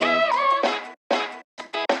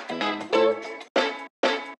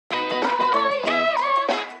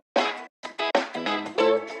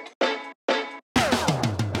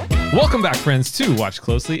Welcome back, friends, to Watch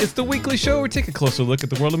Closely. It's the weekly show where we take a closer look at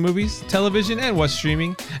the world of movies, television, and what's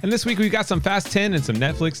streaming. And this week we got some Fast 10 and some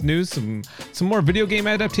Netflix news. Some more video game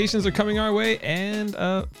adaptations are coming our way. And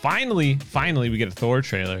finally, we get a Thor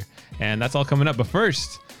trailer. And that's all coming up. But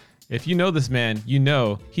first, if you know this man, you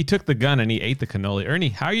know he took the gun and he ate the cannoli. Ernie,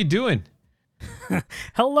 how are you doing?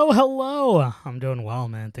 Hello. I'm doing well,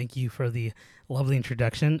 man. Thank you for the lovely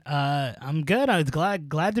introduction. I'm good. I was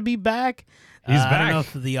glad to be back. He's back. I don't know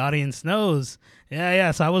if the audience knows.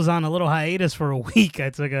 Yeah. So I was on a little hiatus for a week.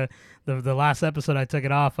 I took the last episode. I took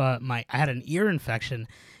it off. I had an ear infection,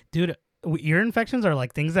 dude. Ear infections are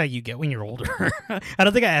like things that you get when you're older. I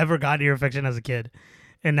don't think I ever got an ear infection as a kid,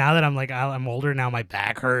 and now that I'm older, now my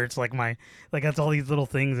back hurts. That's all these little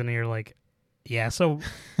things, and you're like, yeah. So,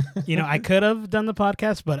 I could have done the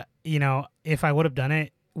podcast, but if I would have done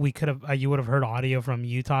it, you would have heard audio from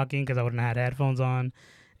you talking because I wouldn't have had headphones on.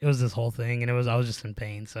 It was this whole thing, and I was just in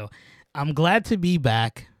pain. So I'm glad to be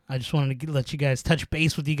back. I just wanted to let you guys touch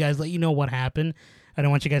base with you guys, let you know what happened. I don't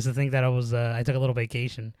want you guys to think that I took a little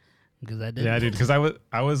vacation because I did. Yeah, dude. Because I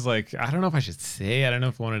was like, I don't know if I should say. I don't know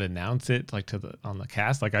if I wanted to announce it like on the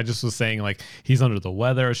cast. Like I just was saying like he's under the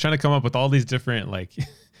weather. I was trying to come up with all these different like.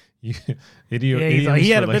 He had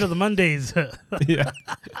a bit of the Mondays. Yeah.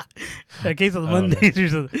 A case of the Mondays or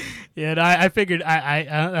something. Yeah, and I figured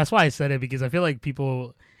I that's why I said it, because I feel like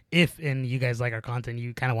people, and you guys like our content,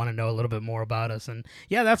 you kind of want to know a little bit more about us. And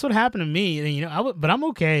yeah, that's what happened to me. And, but I'm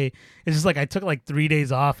okay. It's just like I took like 3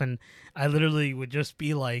 days off, and I literally would just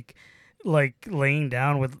be like laying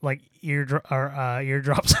down with like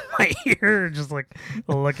eardrops in my ear, just like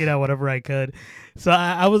looking at whatever I could. So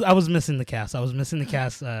I was missing the cast.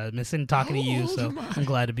 Missing talking to you. So I'm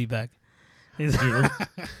glad to be back.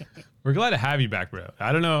 We're glad to have you back, bro.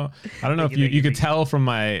 I don't know if you could tell from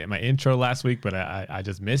my intro last week, but I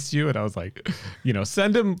just missed you, and I was like,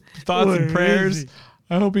 send him thoughts and prayers.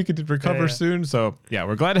 I hope he could recover soon. So yeah,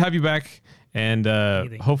 we're glad to have you back, and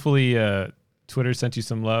hopefully Twitter sent you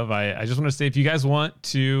some love. I just want to say, if you guys want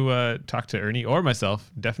to talk to Ernie or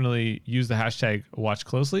myself, definitely use the hashtag Watch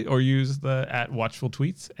Closely or use the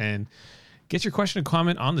 @WatchfulTweets and get your question and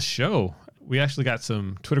comment on the show. We actually got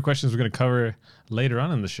some Twitter questions we're going to cover later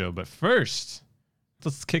on in the show. But first,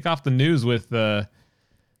 let's kick off the news with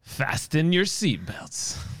fasten your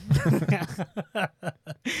seatbelts.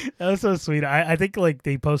 That was so sweet. I think like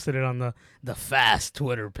they posted it on the Fast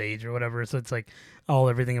Twitter page or whatever. So it's like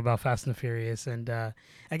everything about Fast and the Furious. And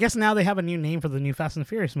I guess now they have a new name for the new Fast and the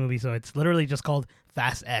Furious movie. So it's literally just called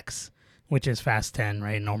Fast X, which is Fast 10,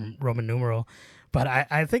 right? Roman numeral. But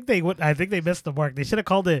I think they missed the mark. They should have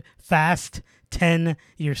called it Fast 10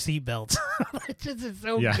 Your Seatbelts. It just is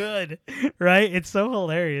so good, right? It's so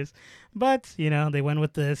hilarious. But they went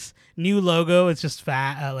with this new logo. It's just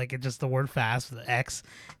it's just the word fast, the X,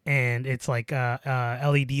 and it's like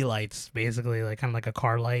LED lights, basically, like kind of like a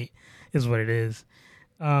car light, is what it is.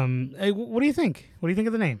 Hey, what do you think? What do you think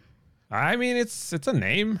of the name? I mean, it's a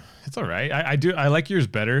name. It's all right. I like yours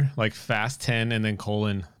better, like Fast 10 and then :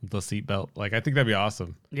 the seatbelt. Like I think that'd be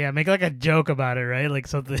awesome. Yeah, make like a joke about it, right? Like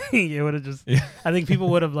something. It would have just. Yeah. I think people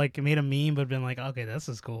would have like made a meme, but been like, okay, this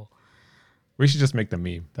is cool. We should just make the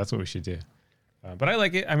meme. That's what we should do. But I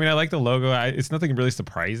like it. I mean, I like the logo. It's nothing really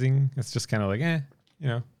surprising. It's just kind of like,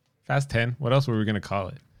 Fast 10. What else were we gonna call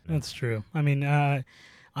it? That's true. I mean,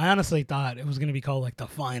 I honestly thought it was going to be called like the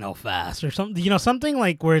Final Fast or something, something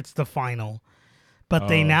like where it's the final, but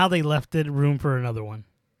they left it room for another one.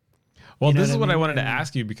 Well, this is what I wanted to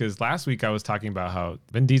ask you, because last week I was talking about how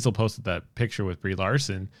Vin Diesel posted that picture with Brie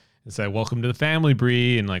Larson and said, "Welcome to the family,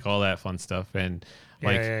 Brie," and like all that fun stuff. And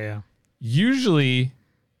usually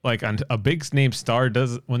like a big name star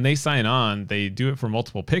does, when they sign on, they do it for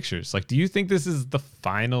multiple pictures. Like, do you think this is the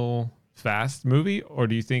final Fast movie, or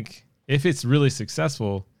do you think if it's really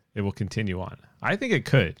successful, it will continue on? I think it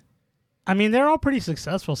could. I mean, they're all pretty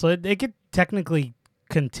successful, so it could technically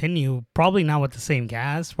continue. Probably not with the same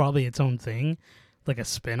cast. Probably its own thing, like a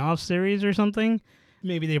spin-off series or something.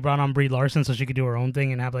 Maybe they brought on Brie Larson so she could do her own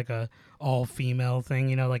thing and have like a all-female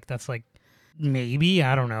thing. Like that's like maybe,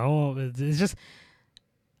 I don't know. It's just,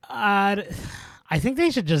 I think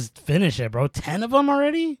they should just finish it, bro. 10 of them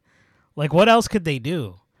already. Like, what else could they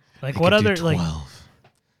do? Like, what other 12. Like?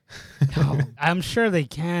 I'm sure they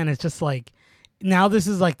can. It's just like now this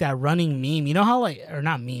is like that running meme. You know how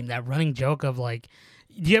that running joke of like,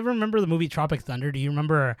 do you ever remember the movie Tropic Thunder? Do you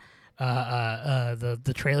remember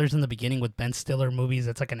the trailers in the beginning with Ben Stiller movies?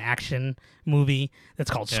 It's like an action movie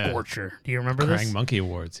that's called Scorcher. Do you remember this? Crying Monkey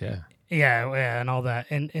Awards, yeah. Yeah, and all that.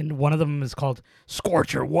 And one of them is called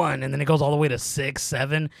Scorcher 1, and then it goes all the way to 6,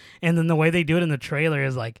 7. And then the way they do it in the trailer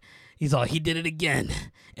is like, He's all, he did it again,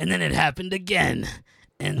 and then it happened again,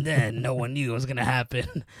 and then no one knew it was gonna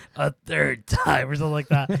happen a third time or something like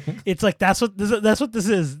that. It's like that's what this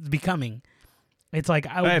is becoming. It's like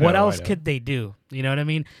what else could they do? You know what I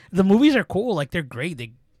mean? The movies are cool, like they're great,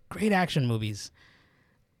 great action movies.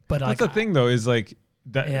 But that's the thing though, is like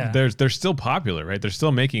that they're still popular, right? They're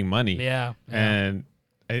still making money. Yeah. And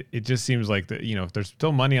it just seems like that, you know, if there's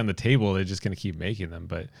still money on the table, they're just gonna keep making them.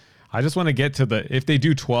 But I just want to get to if they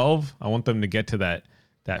do 12, I want them to get to that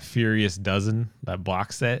Furious Dozen, that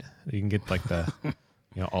box set. You can get like the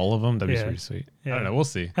you know, all of them. That'd be pretty sweet. Yeah. I don't know. We'll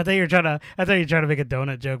see. I thought you were trying to make a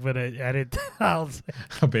donut joke, but I didn't.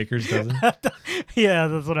 A baker's dozen. Yeah,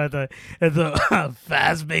 that's what I thought. It's a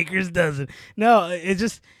fast baker's dozen. No, it's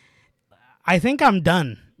just. I think I'm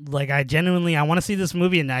done. Like I want to see this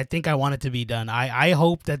movie, and I think I want it to be done. I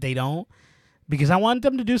hope that they don't, because I want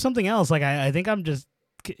them to do something else. Like I think I'm just.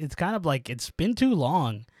 It's kind of like it's been too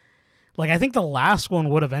long. Like I think the last one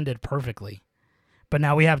would have ended perfectly. But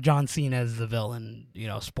now we have John Cena as the villain. You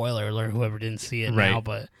know, spoiler alert, whoever didn't see it now.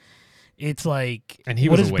 But it's like, and he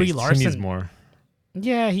was a waste. Brie Larson, he needs more.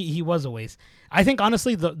 Yeah, he was a waste. I think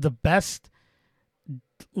honestly, the best,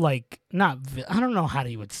 like I don't know how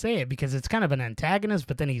he would say it, because it's kind of an antagonist,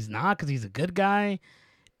 but then he's not because he's a good guy.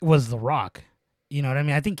 Was The Rock? You know what I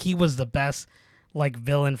mean? I think he was the best like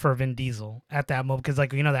villain for Vin Diesel at that moment, because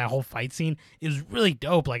like, you know, that whole fight scene is really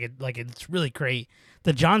dope. It's really great.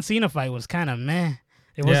 The John Cena fight was kind of meh.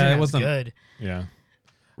 It wasn't good. Yeah.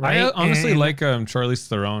 Right? I honestly like Charlize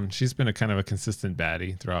Theron. She's been a kind of a consistent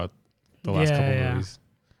baddie throughout the last couple movies.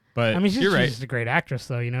 But I mean, you're right. She's just a great actress,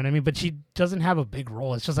 though. You know what I mean? But she doesn't have a big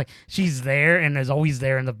role. It's just like she's there and is always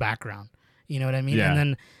there in the background. You know what I mean?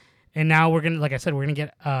 Yeah. And now we're gonna, like I said, we're gonna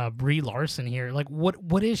get Brie Larson here. Like,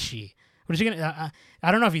 what is she? What is she gonna?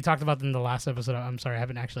 I don't know if you talked about that in the last episode. I'm sorry, I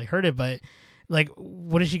haven't actually heard it, but. Like,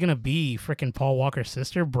 what is she gonna be? Freaking Paul Walker's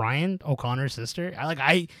sister, Brian O'Connor's sister?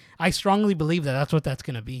 I strongly believe that's what that's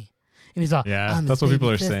gonna be. And he's all, that's what people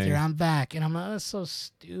are saying. I'm back, and I'm like, that's so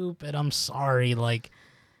stupid. I'm sorry. Like,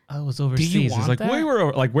 I was overseas. It's like,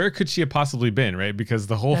 where could she have possibly been, right? Because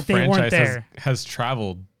the whole franchise has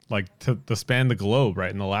traveled like to span the globe,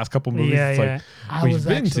 right? In the last couple movies, like we've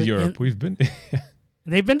been to Europe. We've been.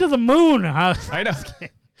 They've been to the moon. I know.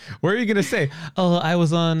 Where are you gonna say? Oh, I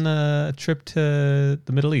was on a trip to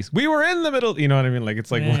the Middle East. We were in the middle. You know what I mean? Like it's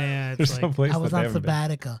like there's some place I was on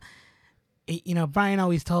sabbatical. You know, Brian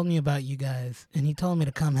always told me about you guys, and he told me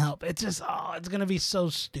to come help. It's just it's gonna be so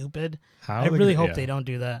stupid. I really hope they don't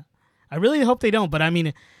do that. I really hope they don't. But I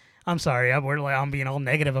mean, I'm sorry. I'm being all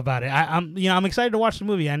negative about it. I'm excited to watch the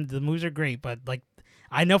movie, and the movies are great. But like,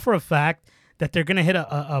 I know for a fact that they're gonna hit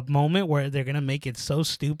a moment where they're gonna make it so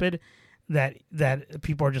stupid that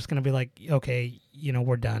people are just going to be like, okay, you know,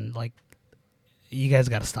 we're done. Like, you guys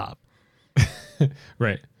got to stop.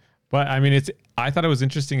 Right. But I mean, I thought it was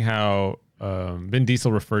interesting how Vin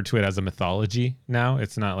Diesel referred to it as a mythology now.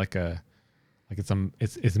 It's not like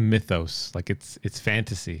it's mythos. Like it's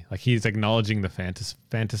fantasy. Like he's acknowledging the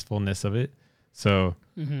fantasfulness of it. So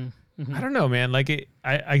I don't know, man. Like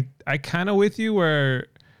I kind of with you where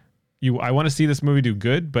I want to see this movie do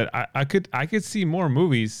good, but I could see more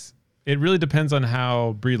movies. It really depends on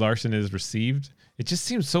how Brie Larson is received. It just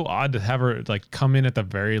seems so odd to have her like come in at the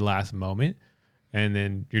very last moment and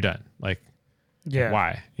then you're done. Like,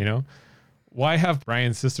 why? You know, why have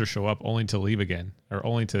Brian's sister show up only to leave again or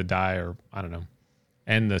only to die or I don't know,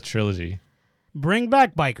 end the trilogy? Bring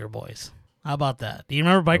back Biker Boys. How about that? Do you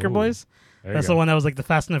remember Biker Boys? That's the one that was like the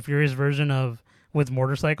Fast and the Furious version of with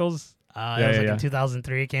motorcycles. In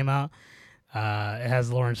 2003 it came out. It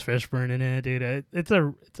has Lawrence Fishburne in it, dude. It's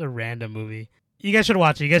a random movie. You guys should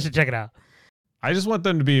watch it. You guys should check it out. I just want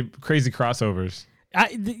them to be crazy crossovers.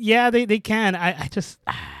 They can. I just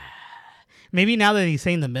maybe now that he's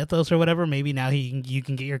saying the mythos or whatever, maybe now you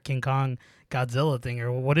can get your King Kong Godzilla thing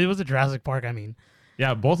or what it was, a Jurassic Park. I mean,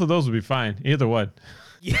 yeah, both of those would be fine. Either one.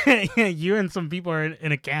 Yeah, you and some people are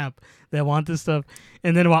in a camp that want this stuff,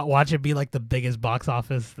 and then watch it be like the biggest box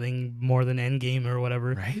office thing, more than Endgame or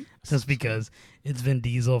whatever. Right? Just because it's Vin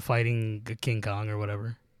Diesel fighting King Kong or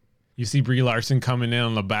whatever. You see Brie Larson coming in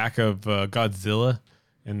on the back of Godzilla,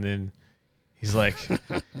 and then he's like,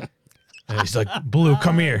 Blue,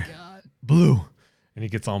 come here, God. Blue, and he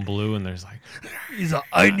gets on Blue, and there's like, he's like,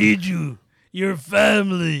 I need you, your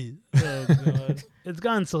family. Oh God, it's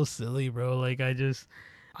gotten so silly, bro. Like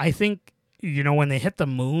I think, you know, when they hit the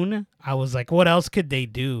moon, I was like, what else could they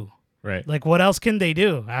do? Right. Like, what else can they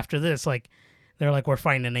do after this? Like, they're like, we're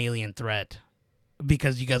fighting an alien threat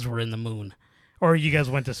because you guys were in the moon or you guys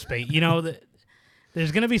went to space. You know,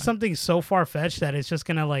 there's going to be something so far-fetched that it's just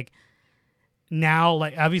going to, like, now,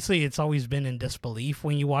 like, obviously it's always been in disbelief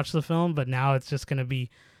when you watch the film, but now it's just going to be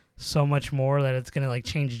so much more that it's going to like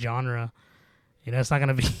change genre. You know, it's not going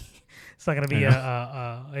to be it's not going to be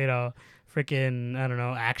a freaking, I don't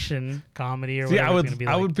know, action comedy or whatever.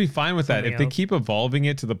 I would be fine with that if they keep evolving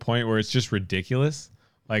it to the point where it's just ridiculous.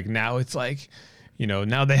 Like now it's like, you know,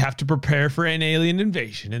 now they have to prepare for an alien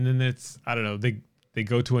invasion, and then it's, I don't know, they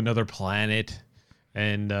go to another planet,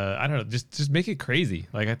 and I don't know, just make it crazy.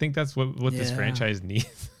 Like I think that's what this franchise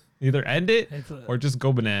needs. Either end it or just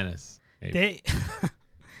go bananas. Maybe.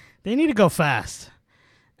 They need to go fast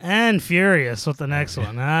and furious with the next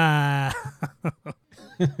one. All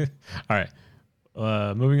right.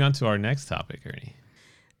 Moving on to our next topic, Ernie.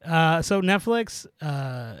 So Netflix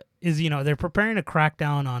is, they're preparing to crack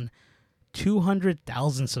down on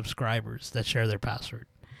 200,000 subscribers that share their password.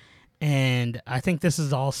 And I think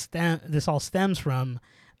this all stems from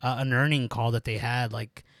an earning call that they had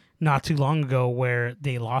like not too long ago where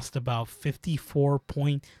they lost about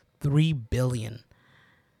 $54.3 billion.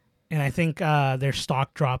 And I think their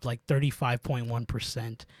stock dropped like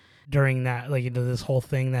 35.1% during that, like, this whole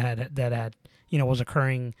thing that had was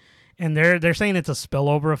occurring. And they're saying it's a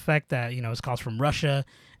spillover effect that is caused from Russia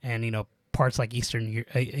and parts like Eastern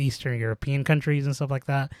European countries and stuff like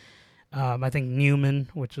that. I think Newman,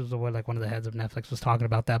 which is one of the heads of Netflix, was talking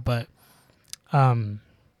about that. But a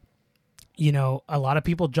lot of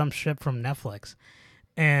people jumped ship from Netflix.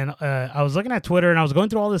 And I was looking at Twitter and I was going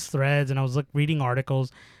through all these threads and I was reading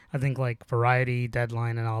articles. I think like Variety,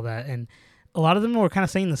 Deadline, and all that. And a lot of them were kind of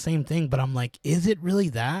saying the same thing, but I'm like, is it really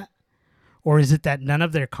that? Or is it that none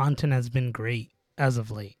of their content has been great as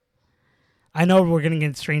of late? I know we're going to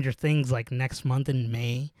get Stranger Things like next month in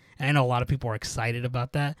May, and I know a lot of people are excited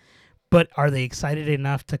about that, but are they excited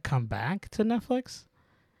enough to come back to Netflix?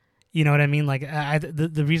 You know what I mean? Like,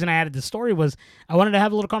 the reason I added this story was I wanted to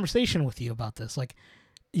have a little conversation with you about this. Like,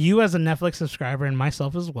 you as a Netflix subscriber and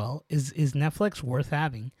myself as well, is Netflix worth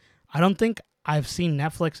having? I don't think I've seen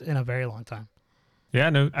Netflix in a very long time. Yeah,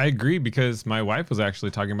 no, I agree, because my wife was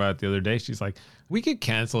actually talking about it the other day. She's like, we could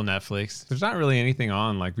cancel Netflix. There's not really anything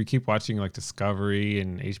on. Like, we keep watching like Discovery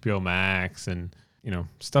and HBO Max and,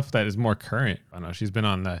 stuff that is more current. I don't know. She's been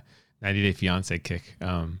on the 90 Day Fiance kick.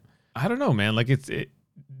 I don't know, man. Like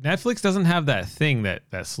Netflix doesn't have that thing,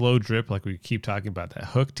 that slow drip, like we keep talking about, that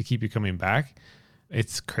hook to keep you coming back.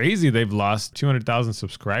 It's crazy. They've lost 200,000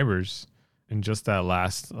 subscribers in just that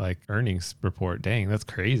last like earnings report. Dang, that's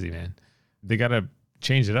crazy, man. They got to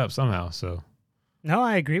change it up somehow. So, no,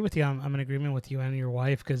 I agree with you. I'm in agreement with you and your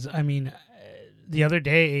wife, because I mean, the other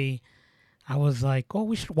day I was like, oh,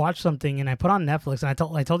 we should watch something, and I put on Netflix, and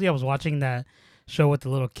I told you I was watching that show with the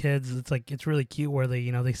little kids. It's really cute where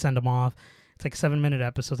they send them off. It's like 7-minute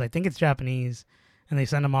episodes. I think it's Japanese, and they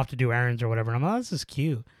send them off to do errands or whatever. And I'm like, oh, this is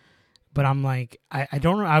cute. But I'm like, I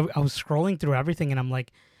don't know. I was scrolling through everything, and I'm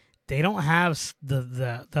like, they don't have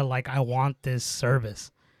the like, I want this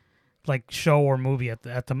service, like show or movie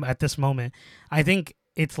at this moment. I think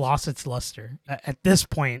it's lost its luster at this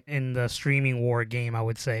point in the streaming war game. I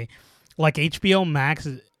would say, like HBO Max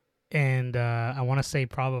and I want to say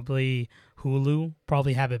probably Hulu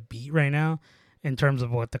probably have it beat right now in terms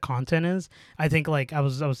of what the content is. I think, like I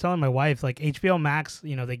was telling my wife, like HBO Max,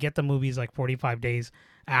 they get the movies like 45 days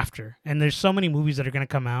after, and there's so many movies that are gonna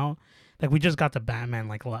come out. Like we just got the Batman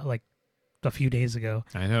like a few days ago.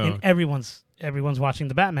 I know, and everyone's watching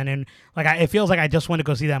the Batman, and like it feels like I just went to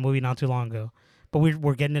go see that movie not too long ago, but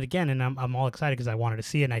we're getting it again, and I'm all excited because I wanted to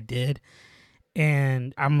see it, and I did.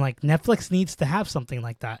 And I'm like, Netflix needs to have something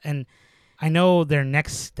like that. And I know their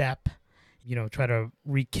next step, try to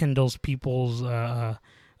rekindle people's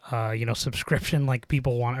subscription, like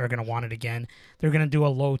people are going to want it again. They're going to do a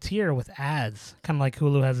low tier with ads, kind of like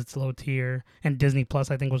Hulu has its low tier, and Disney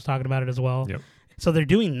Plus I think was talking about it as well. Yep. So they're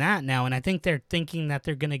doing that now, and I think they're thinking that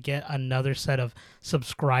they're going to get another set of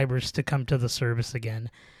subscribers to come to the service again.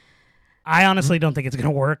 I honestly don't think it's going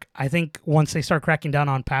to work. I think once they start cracking down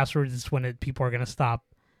on passwords, it's when people are going to stop,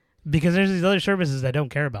 because there's these other services that don't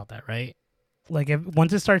care about that, right? Like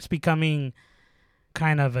once it starts becoming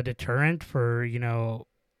kind of a deterrent for,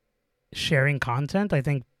 sharing content, I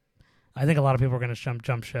think a lot of people are going to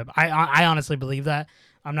jump ship. I honestly believe that.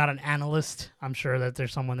 I'm not an analyst. I'm sure that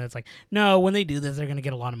there's someone that's like, no, when they do this, they're going to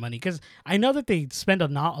get a lot of money, because I know that they spend a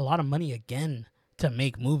lot of money again to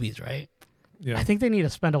make movies, right? Yeah. I think they need to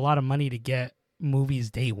spend a lot of money to get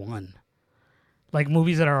movies day one, like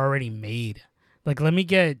movies that are already made. Like, let me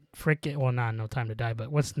get No Time to Die,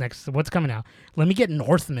 but what's next? What's coming out? Let me get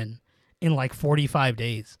Northman in like 45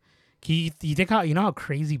 days. You think how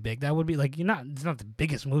crazy big that would be? Like, it's not the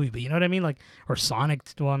biggest movie, but you know what I mean? Like, or Sonic.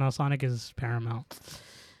 Well, no, Sonic is Paramount.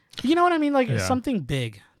 You know what I mean? Like something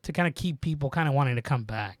big to kind of keep people kind of wanting to come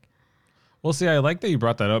back. Well, see, I like that you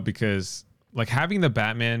brought that up because like having the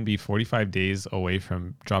Batman be 45 days away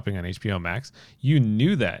from dropping on HBO Max, you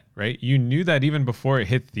knew that, right? You knew that even before it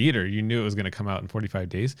hit theater, you knew it was going to come out in 45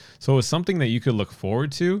 days. So it was something that you could look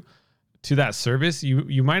forward to that service.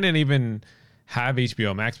 You might not even have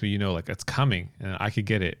HBO Max, but you know, like it's coming and I could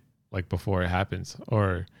get it like before it happens.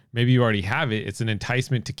 Or maybe you already have it. It's an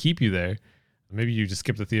enticement to keep you there. Maybe you just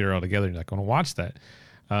skip the theater altogether and you're not going to watch that.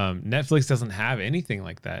 Netflix doesn't have anything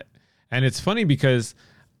like that. And it's funny because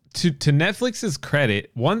to Netflix's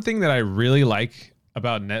credit, one thing that I really like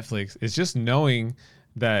about Netflix is just knowing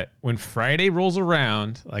that when Friday rolls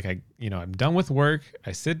around, like I'm done with work,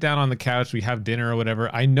 I sit down on the couch, we have dinner or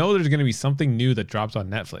whatever. I know there's going to be something new that drops on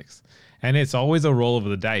Netflix, and it's always a roll of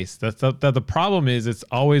the dice. The problem is it's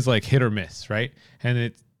always like hit or miss, right?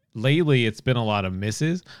 And lately it's been a lot of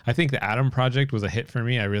misses. I think the Adam Project was a hit for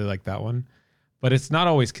me. I really like that one. But it's not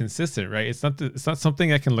always consistent, right? It's not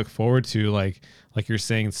something I can look forward to, like you're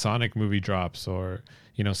saying, Sonic movie drops, or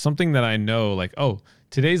something that I know, like, oh,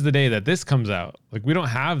 today's the day that this comes out. Like we don't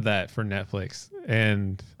have that for Netflix,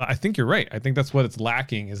 and I think you're right. I think that's what it's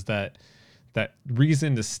lacking, is that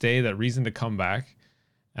reason to stay, that reason to come back.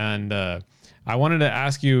 And I wanted to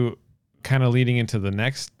ask you, kind of leading into the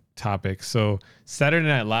next topic. So Saturday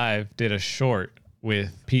Night Live did a short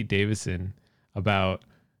with Pete Davidson about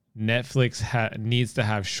Netflix needs to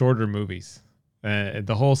have shorter movies.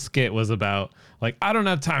 The whole skit was about like, I don't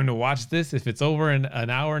have time to watch this. If it's over an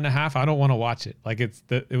hour and a half, I don't want to watch it. Like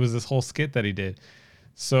it was this whole skit that he did.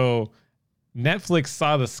 So Netflix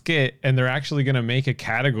saw the skit and they're actually going to make a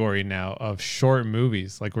category now of short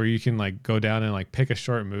movies, like where you can like go down and like pick a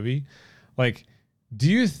short movie. Like,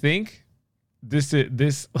 do you think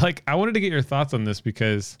this like, I wanted to get your thoughts on this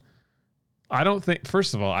because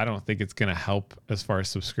first of all, I don't think it's going to help as far as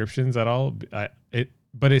subscriptions at all.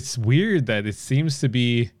 But it's weird that it seems to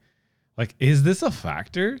be like, is this a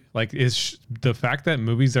factor? Like, is the fact that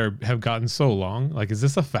movies have gotten so long, like, is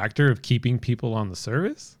this a factor of keeping people on the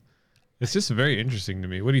service? It's just very interesting to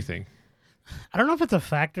me. What do you think? I don't know if it's a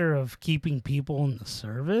factor of keeping people in the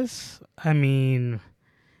service. I mean,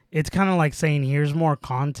 it's kind of like saying, here's more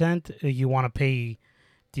content. You want to pay.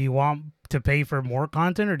 Do you want to pay for more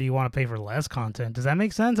content, or do you want to pay for less content? Does that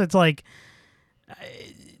make sense? It's like,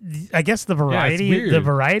 I guess the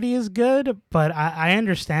variety is good, but I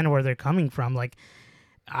understand where they're coming from. Like,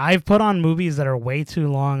 I've put on movies that are way too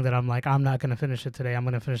long that I'm like, I'm not going to finish it today. I'm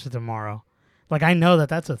going to finish it tomorrow. Like, I know that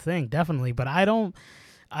that's a thing, definitely, but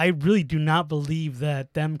I really do not believe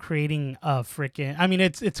that them creating a freaking, I mean,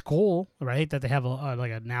 it's cool, right? That they have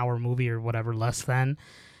like an hour movie or whatever, less than,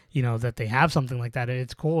 that they have something like that.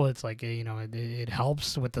 It's cool. It's like, it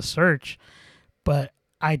helps with the search, but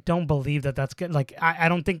I don't believe that that's good. Like, I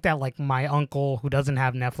don't think that like my uncle who doesn't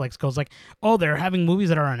have Netflix goes like, oh, they're having movies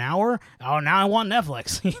that are an hour. Oh, now I want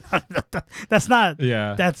Netflix. That's not,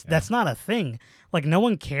 that's not a thing. Like, no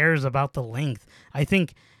one cares about the length. I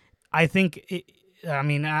think I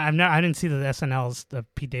mean, I didn't see the SNL's, the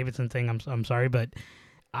Pete Davidson thing. I'm sorry, but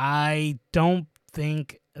I don't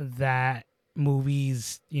think that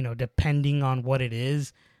movies, depending on what it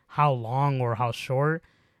is, how long or how short,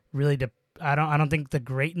 really I don't think the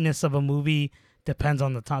greatness of a movie depends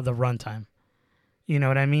on the runtime. You know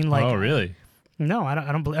what I mean? Like, oh, really? No, I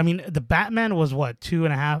don't believe. I mean, the Batman was what,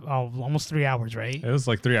 2.5, almost 3 hours, right? It was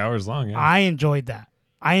like 3 hours long. Yeah. I enjoyed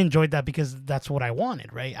that because that's what I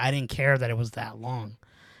wanted, right? I didn't care that it was that long.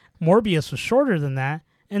 Morbius was shorter than that,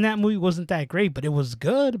 and that movie wasn't that great, but it was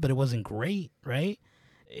good, but it wasn't great, right?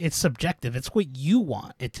 It's subjective. It's what you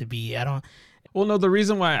want it to be. Well, no, the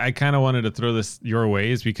reason why I kind of wanted to throw this your way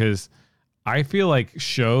is because I feel like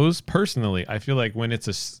shows, personally, I feel like when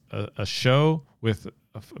it's a show with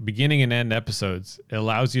a beginning and end episodes, it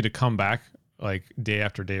allows you to come back like day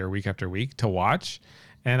after day or week after week to watch.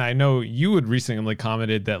 And I know you had recently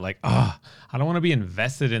commented that like, I don't want to be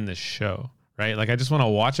invested in this show, right? Like, I just want to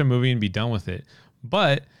watch a movie and be done with it.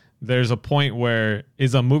 But there's a point where,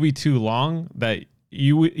 is a movie too long that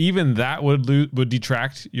even that would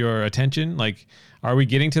detract your attention? Like, are we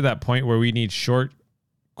getting to that point where we need short,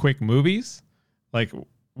 quick movies? Like,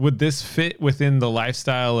 would this fit within the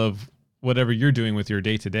lifestyle of whatever you're doing with your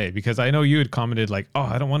day to day? Because I know you had commented like,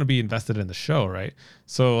 I don't want to be invested in the show, right?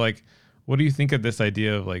 So like, what do you think of this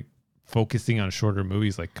idea of like focusing on shorter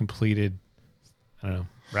movies, like completed, I don't know,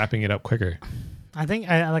 wrapping it up quicker? I think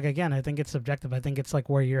I think it's subjective. I think it's like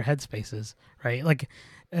where your headspace is, right? Like,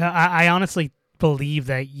 I honestly believe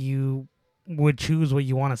that you would choose what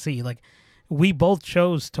you want to see. Like, we both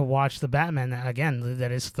chose to watch the Batman again.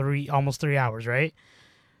 That is almost 3 hours, right?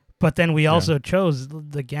 But then we also chose,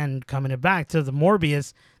 again, coming it back to the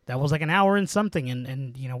Morbius, that was like an hour and something,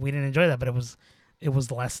 and you know, we didn't enjoy that, but it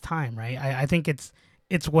was less time, right? I think it's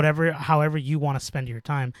whatever, however you want to spend your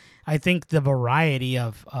time. I think the variety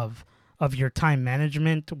of your time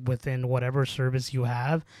management within whatever service you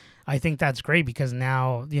have, I think that's great, because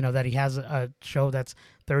now, you know, that he has a show that's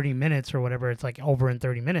 30 minutes or whatever, it's like over in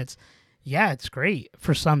 30 minutes. Yeah, it's great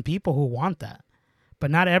for some people who want that. But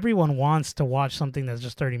not everyone wants to watch something that's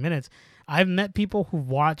just 30 minutes. I've met people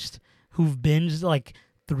who've binged like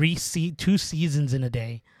 2 seasons in a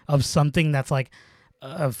day of something that's like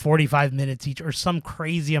 45 minutes each or some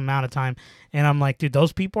crazy amount of time. And I'm like, dude,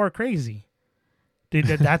 those people are crazy. Dude,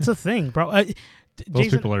 that's a thing, bro. Those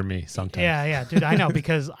Jason, people are me sometimes. Yeah, dude, I know,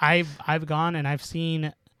 because I've gone and I've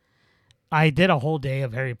seen. I did a whole day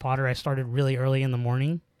of Harry Potter. I started really early in the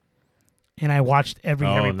morning, and I watched every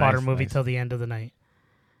Harry Potter movie till the end of the night.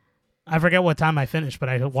 I forget what time I finished, but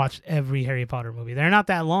I watched every Harry Potter movie. They're not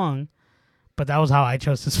that long, but that was how I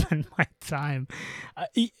chose to spend my time.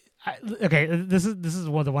 Okay, this is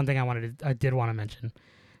the one thing I did want to mention.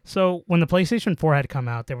 So when the PlayStation 4 had come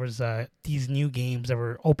out, there was these new games that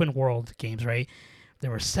were open world games, right? There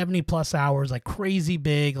were 70 plus hours, like crazy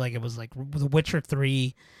big, like it was like The Witcher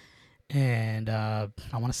 3, and I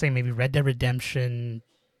want to say maybe Red Dead Redemption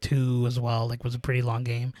 2 as well, like was a pretty long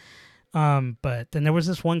game. But then there was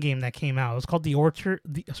this one game that came out. It was called The Order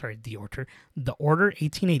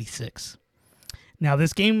 1886. Now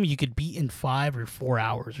this game you could beat in 5 or 4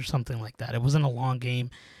 hours or something like that. It wasn't a long game.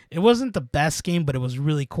 It wasn't the best game, but it was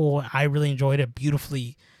really cool. I really enjoyed it.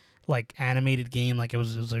 Beautifully, like, animated game. Like, it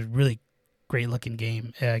was a really great looking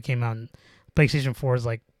game. It came out in PlayStation 4's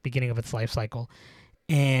like beginning of its life cycle,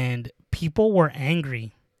 and people were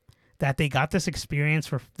angry that they got this experience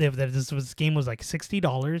for that this game was like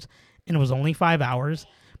 $60 and it was only 5 hours.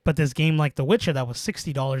 But this game like The Witcher that was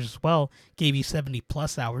 $60 as well gave you 70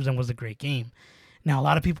 plus hours and was a great game. Now, a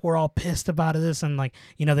lot of people were all pissed about this, and like,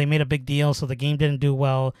 you know, they made a big deal, so the game didn't do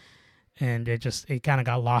well, and it kind of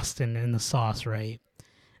got lost in the sauce, right?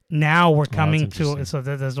 Now we're coming to, so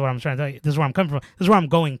this is what I'm trying to tell you. This is where I'm coming from. This is where I'm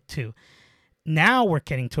going to. Now we're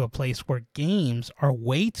getting to a place where games are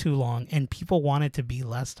way too long, and people want it to be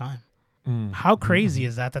less time. How crazy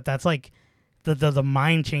is that? That's like the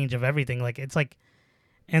mind change of everything. Like, it's like,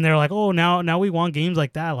 and they're like, oh, now we want games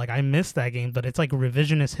like that. Like, I missed that game, but it's like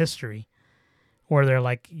revisionist history. Or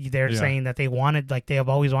they're saying that they wanted, like, they have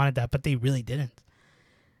always wanted that, but they really didn't.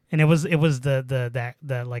 And it was that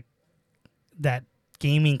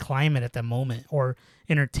gaming climate at the moment, or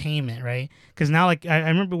entertainment, right? Because now, like, I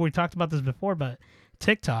remember we talked about this before, but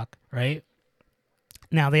TikTok, right?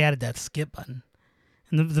 Now they added that skip button,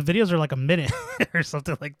 and the videos are like a minute or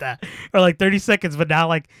something like that, or like 30 seconds. But now,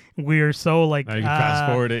 like, we're so like, now you can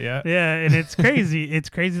fast forward it, yeah. Yeah, and it's crazy. It's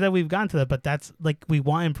crazy that we've gotten to that, but that's like, we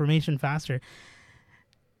want information faster.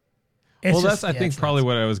 I think probably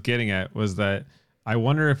what I was getting at was that I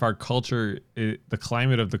wonder if our culture, the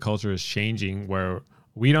climate of the culture is changing, where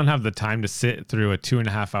we don't have the time to sit through a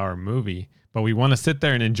 2.5 hour movie, but we want to sit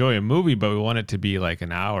there and enjoy a movie, but we want it to be like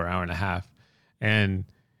an hour and a half. And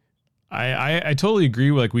I totally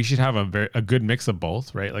agree. Like, we should have a good mix of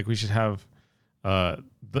both, right? Like, we should have, but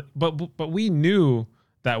we knew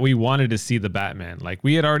that we wanted to see the Batman. Like,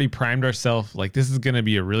 we had already primed ourselves, like, this is going to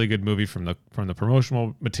be a really good movie from the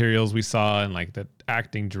promotional materials we saw, and like the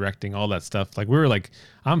acting, directing, all that stuff. Like, we were like,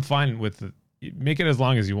 I'm fine with it. Make it as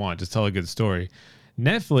long as you want, just tell a good story.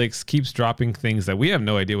 Netflix keeps dropping things that we have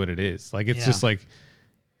no idea what it is. Like, it's just like,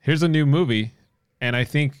 here's a new movie, and I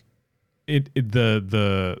think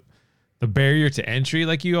the barrier to entry,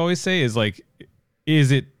 like you always say, is like,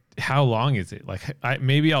 how long is it? Like,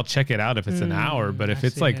 maybe I'll check it out if it's an hour, but if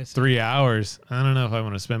it's 3 hours, I don't know if I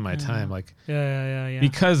want to spend my time. Like, yeah.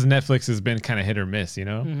 Because Netflix has been kind of hit or miss, you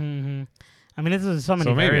know? Mm-hmm. I mean, there's so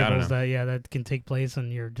many variables that can take place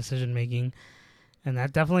in your decision making, and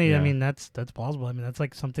that definitely, I mean, that's plausible. I mean, that's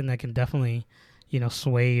like something that can definitely, you know,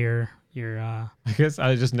 sway your. I guess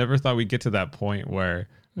I just never thought we'd get to that point where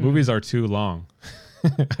movies are too long.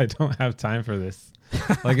 I don't have time for this.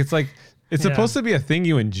 Like, it's like. It's supposed to be a thing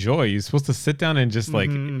you enjoy. You're supposed to sit down and just like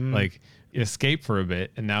escape for a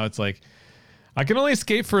bit. And now it's like, I can only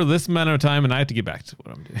escape for this amount of time, and I have to get back to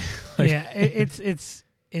what I'm doing.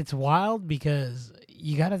 It's wild, because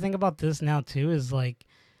you got to think about this now too. Is like,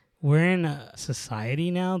 we're in a society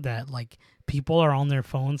now that like people are on their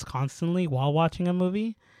phones constantly while watching a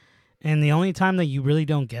movie, and the only time that you really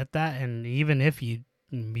don't get that, and even if you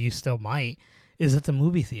still might, is at the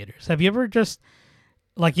movie theaters. Have you ever just,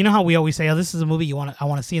 like, you know how we always say, oh, this is a movie I want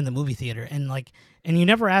to see in the movie theater, and like, and you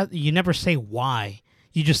never say why.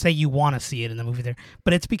 You just say you want to see it in the movie theater,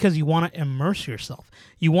 but it's because you want to immerse yourself.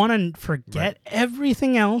 You want to forget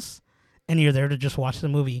everything else, and you're there to just watch the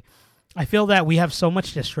movie. I feel that we have so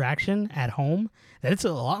much distraction at home that it's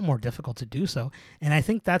a lot more difficult to do so. And I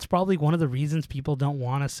think that's probably one of the reasons people don't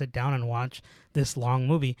want to sit down and watch this long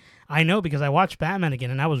movie. I know because I watched Batman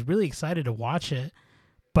again, and I was really excited to watch it,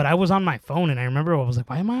 but I was on my phone, and I remember I was like,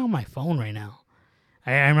 why am I on my phone right now?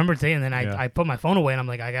 I remember saying, and then I put my phone away, and I'm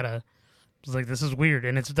like, I was like, this is weird.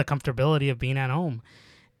 And it's the comfortability of being at home.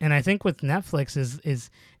 And I think with Netflix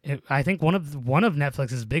I think one of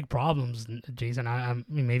Netflix's big problems, Jason, I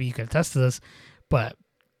mean, maybe you could attest to this, but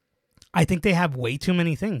I think they have way too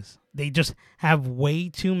many things. They just have way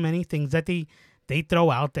too many things that they throw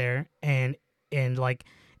out there, and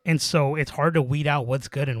so it's hard to weed out what's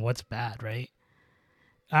good and what's bad, right?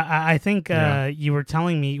 I think you were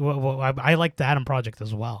telling me, I like the Adam Project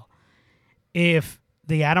as well. If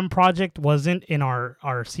the Adam Project wasn't in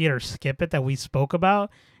our See It or Skip It that we spoke about,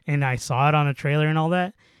 and I saw it on a trailer and all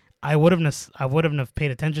that, I wouldn't have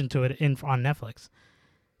paid attention to it on Netflix.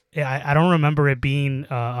 I don't remember it being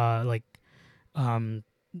put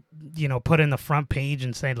in the front page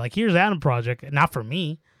and saying like, here's Adam Project. Not for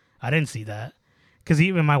me. I didn't see that. Because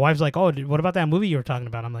even my wife's like, oh, what about that movie you were talking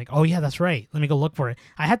about? I'm like, oh yeah, that's right. Let me go look for it.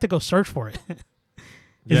 I had to go search for it.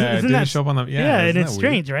 Isn't that show up on the and it's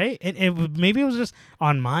strange, right? Maybe it was just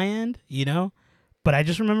on my end, but I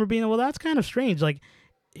just remember being, well, that's kind of strange. Like,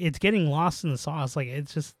 it's getting lost in the sauce. Like,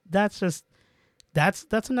 that's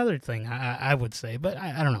another thing I would say, but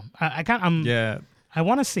I don't know. I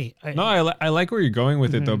want to see. I like where you're going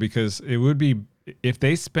with it though, because it would be, if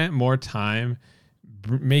they spent more time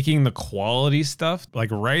making the quality stuff, like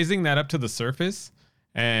rising that up to the surface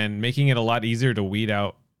and making it a lot easier to weed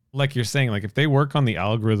out. Like you're saying, like if they work on the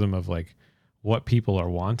algorithm of like what people are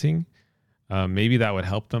wanting, maybe that would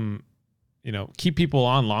help them, keep people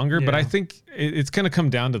on longer. Yeah. But I think it's going to come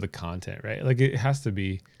down to the content, right? Like it has to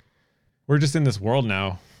be, we're just in this world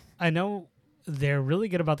now. I know they're really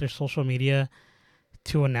good about their social media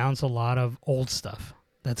to announce a lot of old stuff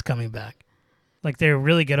that's coming back. Like they're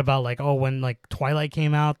really good about like, oh, when like Twilight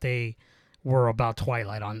came out, they were about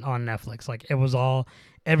Twilight on Netflix. Like it was all,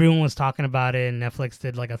 everyone was talking about it, and Netflix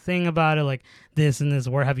did like a thing about it, like this and this.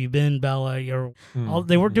 Where have you been, Bella?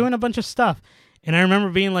 They were doing a bunch of stuff, and I remember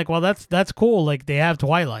being like, well, that's cool. Like they have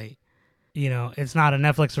Twilight, it's not a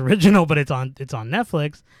Netflix original, but it's on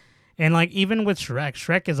Netflix, and like even with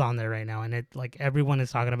Shrek is on there right now, and it like everyone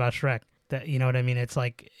is talking about Shrek. That you know what I mean? It's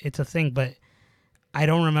like it's a thing, but I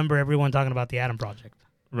don't remember everyone talking about the Adam Project.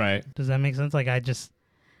 Right? Does that make sense? Like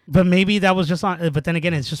but maybe that was just on, but then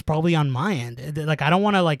again, it's just probably on my end. Like, I don't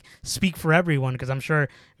want to like speak for everyone, because I'm sure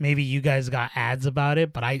maybe you guys got ads about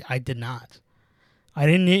it, but I did not. I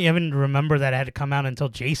didn't even remember that it had to come out until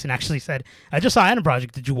Jason actually said, I just saw Adam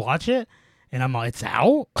Project. Did you watch it? And I'm like, it's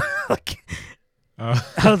out? I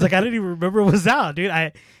was like, I didn't even remember it was out, dude.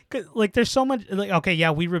 There's so much, like, okay,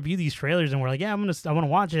 yeah, we review these trailers and we're like, yeah, I want to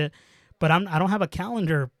watch it. But I don't have a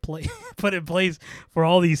calendar put in place for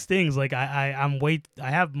all these things. Like I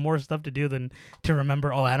have more stuff to do than to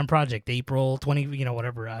remember. Oh, Adam Project, April 20,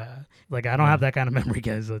 whatever. I don't have that kind of memory,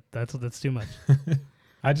 guys. That's too much.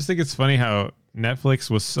 I just think it's funny how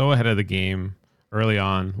Netflix was so ahead of the game early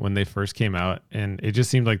on when they first came out, and it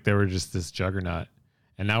just seemed like they were just this juggernaut.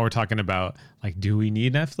 And now we're talking about like, do we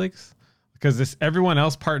need Netflix? Because everyone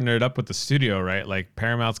else partnered up with the studio, right? Like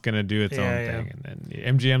Paramount's going to do its own thing, and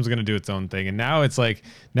then MGM's going to do its own thing. And now it's like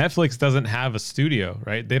Netflix doesn't have a studio,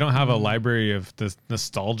 right? They don't have a library of this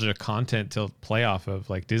nostalgia content to play off of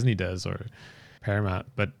like Disney does or Paramount.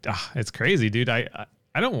 But it's crazy, dude. I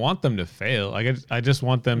don't want them to fail. I just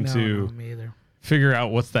want them to figure out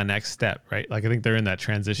what's the next step, right? Like I think they're in that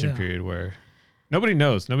transition period where nobody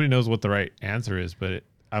knows what the right answer is, but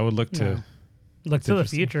I would look to... Look to the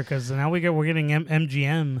future, because now we're getting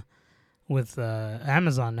MGM with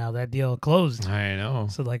Amazon now. That deal closed. I know.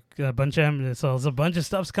 So like there's a bunch of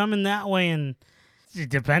stuff's coming that way, and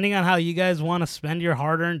depending on how you guys want to spend your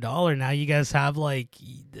hard-earned dollar, now you guys have like,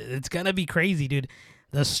 it's gonna be crazy, dude.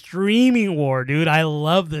 The streaming war, dude. I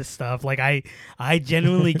love this stuff. Like I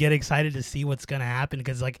genuinely get excited to see what's gonna happen,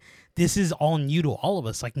 because like this is all new to all of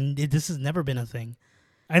us. Like this has never been a thing.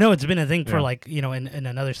 I know it's been a thing for like, in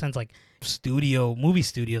another sense, like movie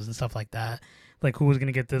studios and stuff like that. Like who was going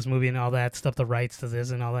to get this movie and all that stuff, the rights to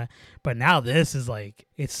this and all that. But now this is like,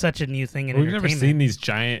 it's such a new thing in entertainment. We've never seen these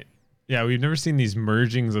we've never seen these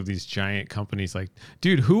mergings of these giant companies. Like,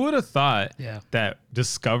 dude, who would have thought that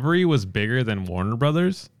Discovery was bigger than Warner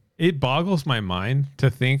Brothers? It boggles my mind to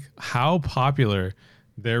think how popular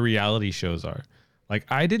their reality shows are. Like,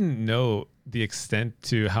 I didn't know the extent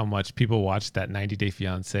to how much people watch that 90 Day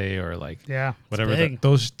Fiance or like whatever.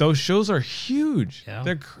 Those shows are huge. Yeah.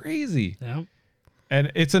 They're crazy. Yeah.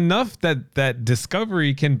 And it's enough that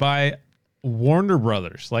Discovery can buy Warner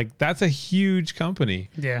Brothers. Like that's a huge company.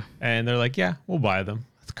 Yeah. And they're like, yeah, we'll buy them.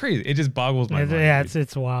 It's crazy. It just boggles my mind. Yeah,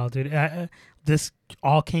 it's wild, dude. This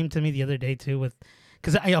all came to me the other day too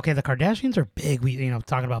because the Kardashians are big. We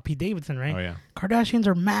talking about Pete Davidson, right? Oh yeah. Kardashians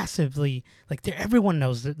are massively everyone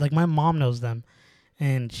knows it. Like my mom knows them,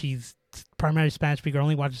 and she's primarily Spanish speaker,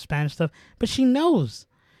 only watches Spanish stuff, but she knows.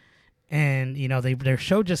 And their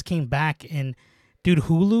show just came back, and dude,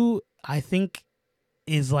 Hulu, I think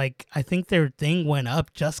their thing went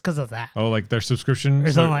up just because of that. Oh, like their subscription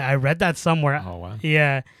or something. I read that somewhere. Oh wow.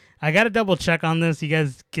 Yeah. I got to double check on this. You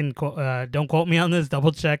guys can don't quote me on this.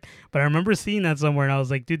 Double check. But I remember seeing that somewhere, and I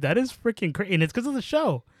was like, dude, that is freaking crazy. And it's because of the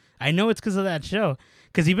show. I know it's because of that show.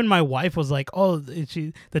 Because even my wife was like, oh,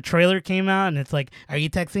 the trailer came out, and it's like, are you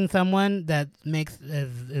texting someone that makes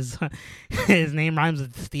his name rhymes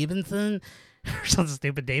with Stevenson? Or something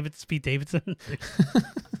stupid. Pete Davidson.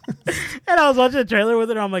 And I was watching the trailer with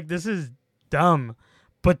her. I'm like, this is dumb.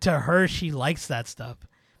 But to her, she likes that stuff.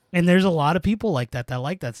 And there's a lot of people like that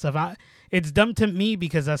like that stuff. It's dumb to me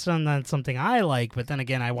because that's not something I like. But then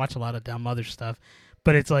again, I watch a lot of dumb other stuff.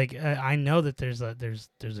 But it's like I know that there's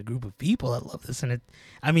a group of people that love this, and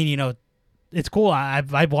it's cool.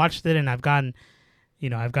 I've watched it and I've gotten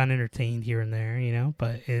entertained here and there,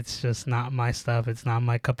 but it's just not my stuff. It's not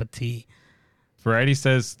my cup of tea. Variety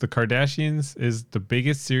says The Kardashians is the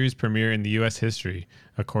biggest series premiere in the U.S. history,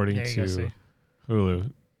 according to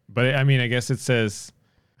Hulu. But I guess it says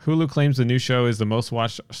Hulu claims the new show is the most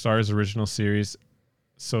watched Starz original series,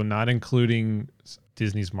 so not including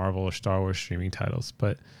Disney's Marvel or Star Wars streaming titles.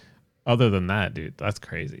 But other than that, dude, that's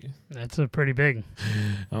crazy. That's a pretty big.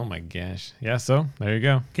 Oh my gosh. Yeah, so there you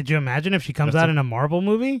go. Could you imagine if she comes out in a Marvel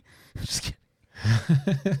movie? Just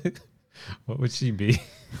kidding. What would she be?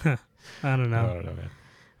 I don't know. I don't know, man.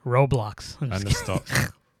 Roblox.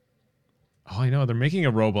 Oh, I know. They're making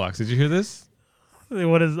a Roblox. Did you hear this?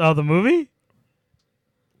 What is the movie?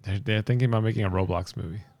 They're thinking about making a Roblox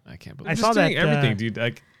movie. I can't believe. I saw that everything, dude.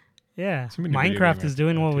 Like, yeah, Minecraft is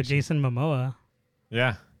doing one with Jason Momoa.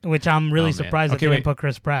 Yeah, which I'm really surprised that they didn't put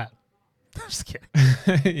Chris Pratt. I'm just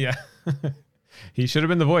kidding. Yeah, he should have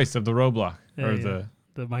been the voice of the Roblox or the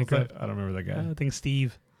Minecraft. I don't remember that guy. I think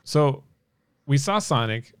Steve. So we saw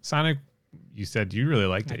Sonic. You said you really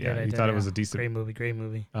liked it. I thought it was a decent, great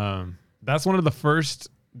movie. That's one of the first,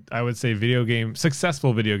 I would say,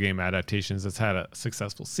 successful video game adaptations that's had a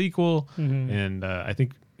successful sequel, and I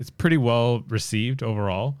think it's pretty well received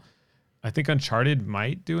overall. I think Uncharted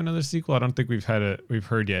might do another sequel. I don't think we've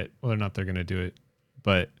heard yet whether or not they're going to do it.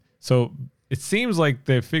 But so it seems like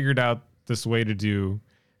they've figured out this way to do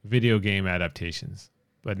video game adaptations.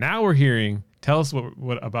 But now we're hearing, tell us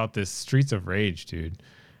what about this Streets of Rage, dude.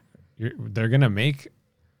 They're going to make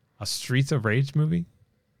a Streets of Rage movie?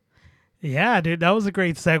 Yeah, dude, that was a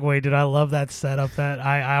great segue, dude. I love that setup.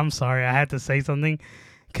 I'm sorry, I had to say something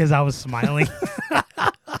because I was smiling.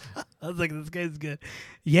 I was like, this guy's good.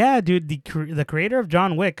 Yeah, dude, the creator of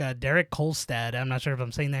John Wick, Derek Kolstad, I'm not sure if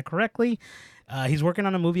I'm saying that correctly. He's working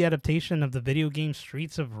on a movie adaptation of the video game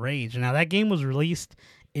Streets of Rage. Now, that game was released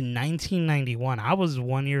in 1991. I was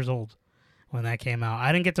 1 year old when that came out.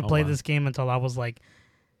 I didn't get to play this game until I was like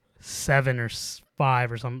 7 or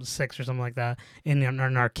 5 or 6 or something like that in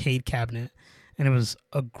an arcade cabinet. And it was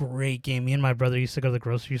a great game. Me and my brother used to go to the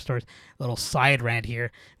grocery stores. Little side rant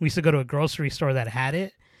here. We used to go to a grocery store that had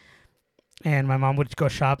it. And my mom would go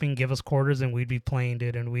shopping, give us quarters, and we'd be playing,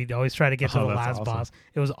 dude. And we'd always try to get to the last boss.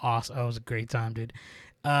 It was awesome. It was a great time, dude.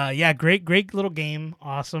 Yeah, great little game.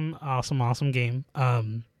 Awesome game.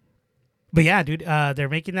 But yeah, dude, they're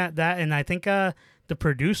making that, and I think the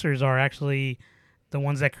producers are actually the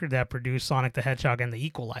ones that produce Sonic the Hedgehog and the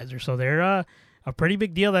Equalizer. So they're a pretty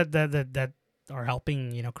big deal that are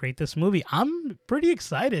helping create this movie. I'm pretty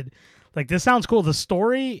excited. Like, this sounds cool. The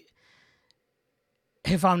story,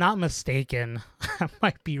 if I'm not mistaken, I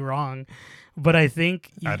might be wrong, but I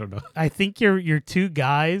think I don't know. I think you're two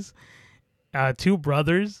guys, two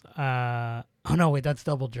brothers. Oh no, wait, that's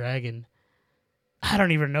Double Dragon. I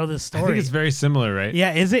don't even know this story. I think it's very similar, right?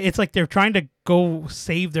 Yeah, is it? It's like they're trying to go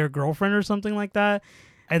save their girlfriend or something like that.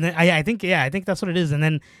 And then I think that's what it is. And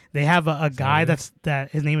then they have a guy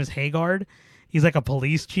that his name is Haggard. He's like a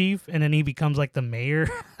police chief, and then he becomes like the mayor.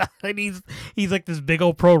 And he's like this big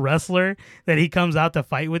old pro wrestler that he comes out to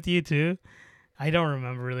fight with you too. I don't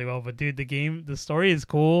remember really well, but dude, the story is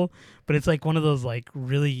cool, but it's like one of those like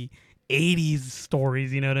really 80s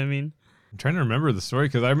stories, you know what I mean? I'm trying to remember the story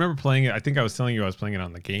because I remember playing it. I think I was telling you I was playing it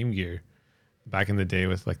on the Game Gear. back in the day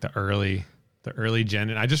with like the early gen.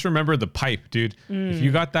 And I just remember the pipe, dude. If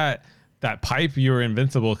you got that pipe, you were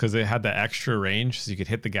invincible because it had the extra range, so you could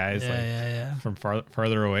hit the guys from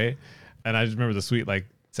farther away. And I just remember the sweet like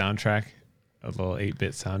soundtrack, a little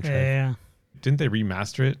 8-bit soundtrack. Yeah. Didn't they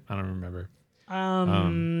remaster it? I don't remember.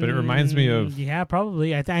 But it reminds me of... Yeah,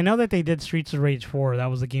 probably. I know that they did Streets of Rage 4. That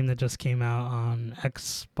was a game that just came out on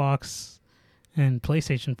Xbox and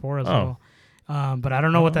PlayStation 4 as well. But I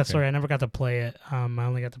don't know what that story. I never got to play it. I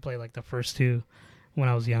only got to play like the first two when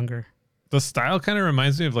I was younger. The style kind of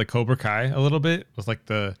reminds me of like Cobra Kai a little bit, with like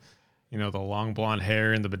the long blonde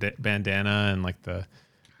hair and the bandana and like the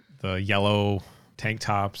yellow tank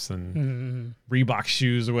tops and Reebok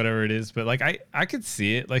shoes or whatever it is. But like I could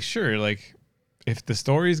see it. Like sure, like if the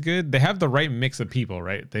story's good, they have the right mix of people,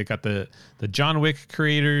 right? They got the John Wick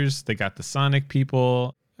creators, they got the Sonic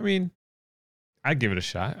people. I mean, I'd give it a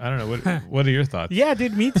shot. I don't know. What are your thoughts? Yeah,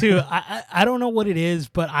 dude, me too. I don't know what it is,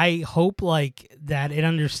 but I hope like that it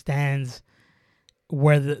understands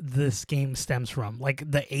where this game stems from, like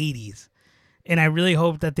the 80s. And I really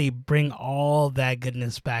hope that they bring all that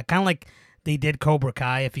goodness back. Kind of like they did Cobra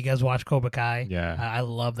Kai. If you guys watch Cobra Kai, yeah, I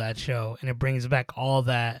love that show. And it brings back all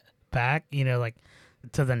that back, like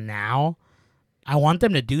to the now. I want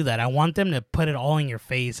them to do that. I want them to put it all in your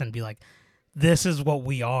face and be like, this is what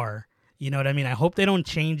we are. You know what I mean? I hope they don't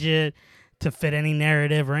change it to fit any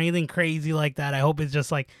narrative or anything crazy like that. I hope it's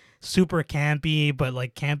just like super campy, but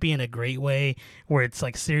like campy in a great way where it's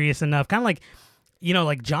like serious enough. Kind of like,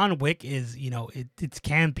 like John Wick is, it's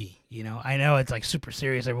campy. I know it's like super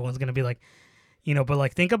serious. Everyone's going to be like, but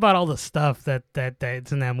like think about all the stuff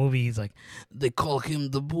that's in that movie. He's like, they call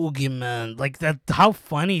him the boogeyman. Like that. How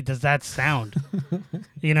funny does that sound?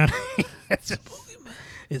 You know what I mean? It's just,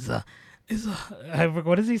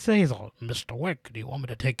 what does he say? He's all, Mr. Wick, do you want me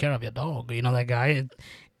to take care of your dog? You know that guy?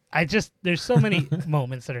 There's so many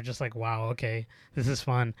moments that are just like, wow, okay, this is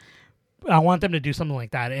fun. I want them to do something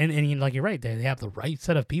like that. And like, you're right, they have the right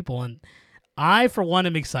set of people. And I, for one,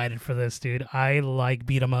 am excited for this, dude. I like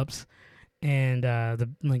beat 'em ups and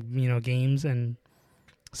games. And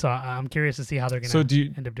so I'm curious to see how they're going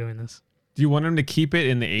to end up doing this. Do you want them to keep it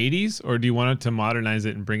in the 80s or do you want it to modernize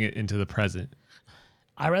it and bring it into the present?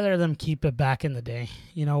 I'd rather them keep it back in the day,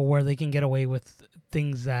 where they can get away with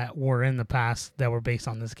things that were in the past that were based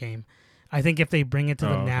on this game. I think if they bring it to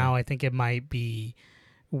the now, I think it might be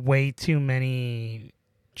way too many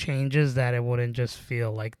changes that it wouldn't just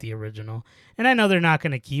feel like the original. And I know they're not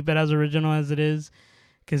going to keep it as original as it is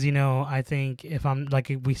because, I think if I'm,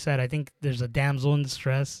 like we said, I think there's a damsel in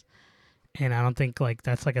distress and I don't think like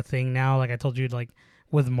that's like a thing now. Like I told you, like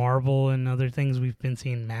with Marvel and other things, we've been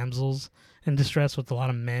seeing damsels in distress with a lot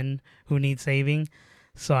of men who need saving.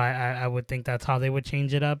 So I would think that's how they would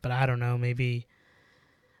change it up, but I don't know. Maybe,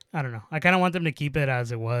 I don't know. I kind of want them to keep it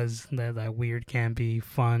as it was, that weird, campy,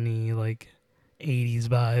 funny, like 80s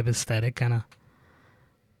vibe aesthetic kind of.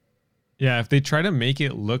 Yeah, if they try to make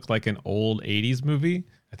it look like an old 80s movie,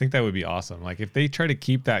 I think that would be awesome. Like if they try to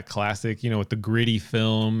keep that classic, with the gritty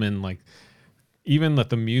film and like even that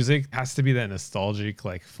the music has to be that nostalgic,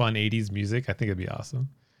 like fun 80s music, I think it'd be awesome.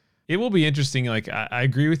 It will be interesting. Like I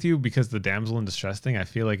agree with you because the damsel in distress thing, I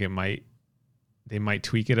feel like they might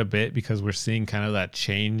tweak it a bit because we're seeing kind of that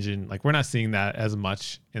change and like we're not seeing that as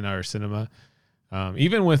much in our cinema.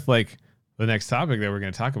 Even with like the next topic that we're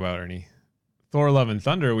going to talk about, Ernie, Thor: Love and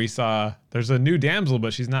Thunder, we saw there's a new damsel,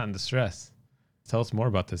 but she's not in distress. Tell us more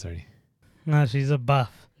about this, Ernie. No, she's a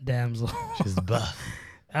buff damsel. She's buff.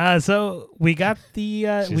 So we got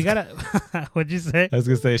what'd you say? I was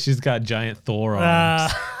gonna say she's got giant Thor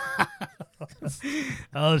arms.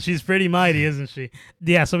 Oh, she's pretty mighty, isn't she?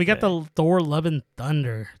 Yeah, so we got the Thor: Love and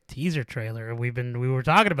Thunder teaser trailer. We were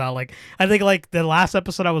talking about, like, I think like the last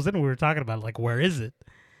episode I was in, we were talking about like, where is it?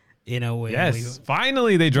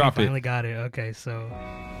 Finally they dropped it. Finally got it. Okay, so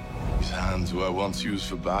these hands were once used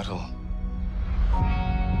for battle.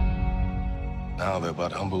 Now they're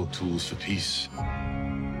but humble tools for peace.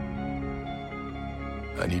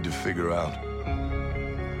 I need to figure out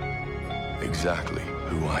exactly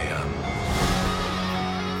who I am.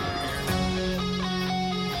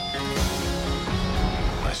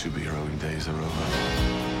 My superheroing days are over.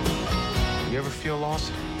 You ever feel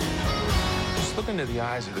lost? Just look into the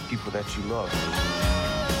eyes of the people that you love.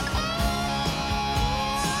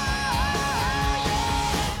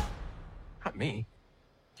 Not me.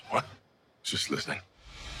 What? Just listening.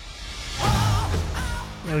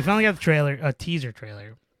 Yeah, we finally got a teaser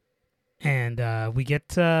trailer. And we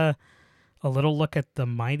get a little look at the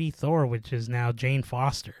mighty Thor, which is now Jane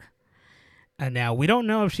Foster. And now we don't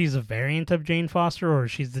know if she's a variant of Jane Foster or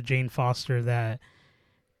if she's the Jane Foster that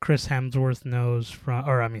Chris Hemsworth knows from,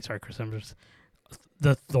 or I mean, sorry, Chris Hemsworth,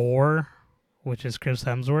 the Thor, which is Chris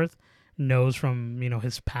Hemsworth, knows from, you know,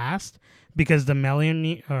 his past, because the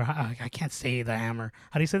Mjolnir, or I can't say the hammer.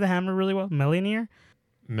 How do you say the hammer really well? Mjolnir?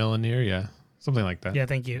 Mjolnir, yeah, something like that. Yeah,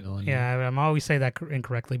 thank you. Mjolnir. Yeah, I'm always say that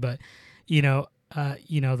incorrectly, but you know,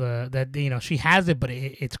 she has it, but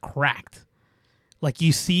it's cracked. Like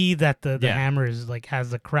you see that the hammer is like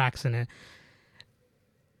has the cracks in it.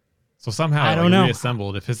 So somehow I don't know.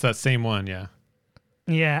 Reassembled. If it's that same one, yeah.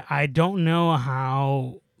 Yeah, I don't know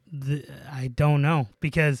how. I don't know,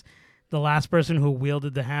 because the last person who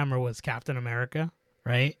wielded the hammer was Captain America,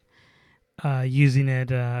 right? Using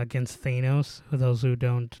it against Thanos. For those who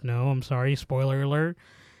don't know, I'm sorry, spoiler alert.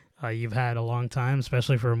 You've had a long time,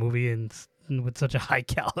 especially for a movie with such a high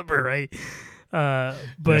caliber, right?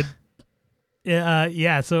 But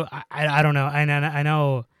yeah. So I don't know. I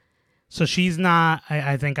know. So she's not.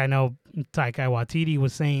 I think I know. Taika Waititi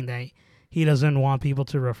was saying that he doesn't want people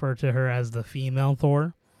to refer to her as the female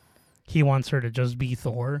Thor. He wants her to just be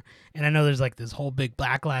Thor. And I know there's like this whole big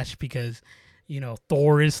backlash because, you know,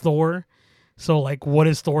 Thor is Thor. So like, what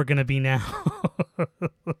is Thor gonna be now?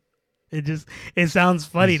 It sounds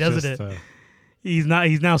funny, doesn't it? He's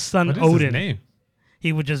now son what is Odin. His name?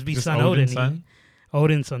 He would just be Just son Odin's Odin. son?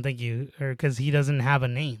 Odin's son, thank you. Or because he doesn't have a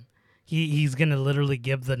name. He's gonna literally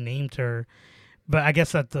give the name to her. But I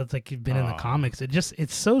guess that's like been in the comics.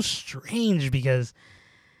 It's so strange because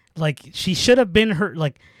like she should have been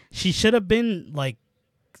like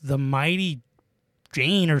the Mighty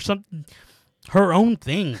Jane or something, her own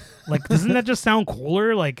thing. Like, doesn't that just sound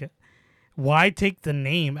cooler? Like, why take the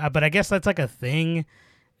name? But I guess that's like a thing.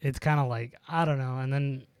 It's kind of like, I don't know. And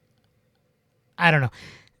then I don't know.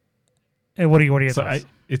 Hey, what are your thoughts?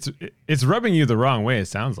 It's rubbing you the wrong way. It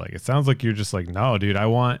sounds like you're just like, no, dude, I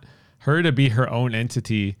want her to be her own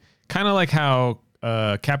entity. Kind of like how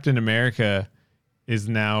Captain America is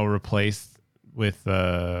now replaced with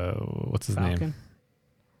what's his name?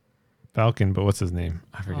 Falcon, but what's his name?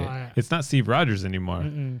 I forget. Oh, yeah. It's not Steve Rogers anymore.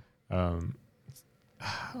 I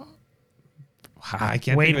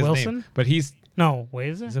can't Wade think of his Wilson? name. But he's Wade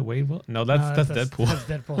is it? Is it Wade Wilson? No, that's Deadpool. That's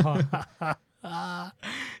Deadpool.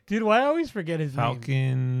 Dude, why I always forget his name?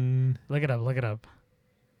 Falcon. Look it up.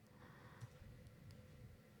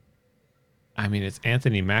 I mean, it's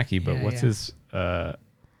Anthony Mackie, but Yeah,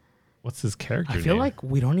 what's his character name? I feel like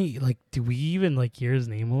we don't do we even like hear his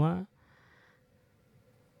name a lot?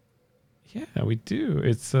 Yeah, we do.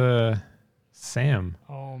 It's Sam.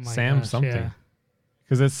 Oh my Sam gosh, something. yeah.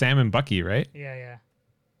 Because it's Sam and Bucky, right? Yeah.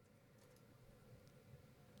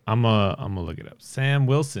 I'm gonna look it up. Sam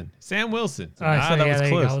Wilson. That was close.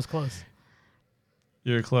 That was close.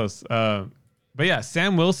 You're close. But yeah,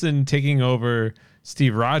 Sam Wilson taking over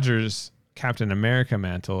Steve Rogers' Captain America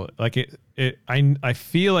mantle. Like I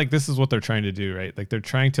feel like this is what they're trying to do, right? Like they're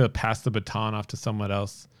trying to pass the baton off to someone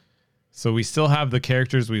else. So we still have the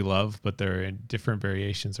characters we love, but they're in different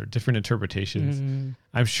variations or different interpretations. Mm-hmm.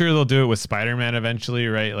 I'm sure they'll do it with Spider-Man eventually,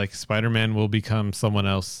 right? Like Spider-Man will become someone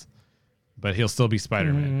else, but he'll still be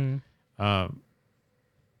Spider-Man. Mm-hmm.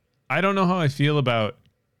 I don't know how I feel about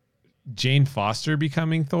Jane Foster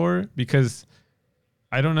becoming Thor, because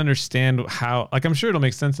I don't understand how, like, I'm sure it'll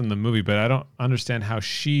make sense in the movie, but I don't understand how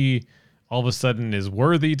she all of a sudden is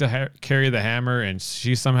worthy to carry the hammer and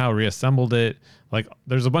she somehow reassembled it. Like,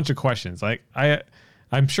 there's a bunch of questions. Like,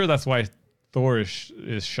 I'm sure that's why Thor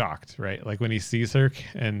is shocked, right? Like when he sees her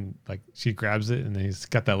and like she grabs it and then he's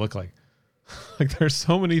got that look like there's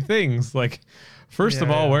so many things. Like, first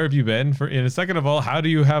of all, where have you been? And second of all, how do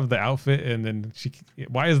you have the outfit? And then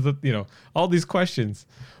why is all these questions?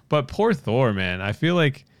 But poor Thor, man. I feel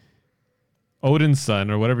like Odin's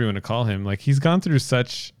son, or whatever you want to call him, like he's gone through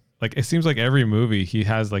such, like, it seems like every movie he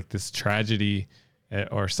has like this tragedy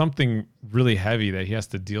or something really heavy that he has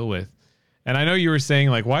to deal with. And I know you were saying,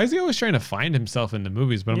 like, why is he always trying to find himself in the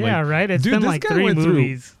movies? But I'm like, right. It's dude, been like 3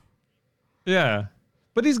 movies. Yeah.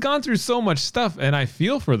 But he's gone through so much stuff, and I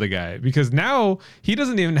feel for the guy because now he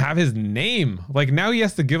doesn't even have his name. Like, now he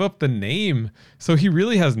has to give up the name. So he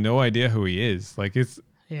really has no idea who he is. Like,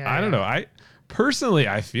 I don't know. I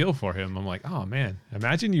feel for him. I'm like, oh man,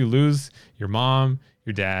 imagine you lose your mom,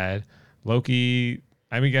 your dad, Loki.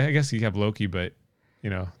 I mean, I guess you have Loki, but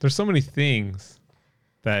there's so many things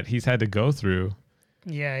that he's had to go through.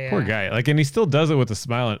 Yeah. Poor guy. Like, and he still does it with a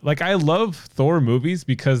smile. Like, I love Thor movies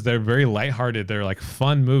because they're very lighthearted. They're like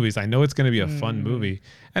fun movies. I know it's going to be a fun movie,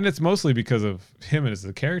 and it's mostly because of him as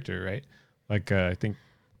a character, right? Like, I think.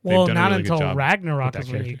 Well, not until Ragnarok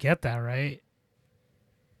is when you get that, right?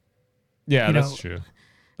 Yeah, that's true.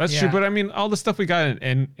 That's true. But I mean, all the stuff we got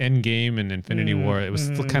in Endgame and Infinity War, it was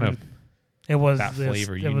still kind of It was that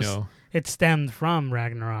flavor, it stemmed from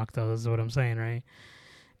Ragnarok, though. Is what I'm saying, right?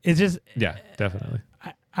 It's just definitely.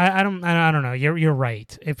 I don't know. You're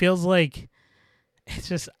right. It feels like it's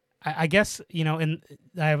just I guess and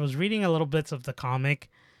I was reading a little bits of the comic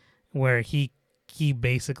where he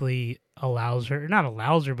basically not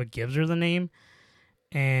allows her, but gives her the name,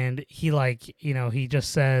 and he he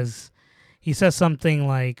just says something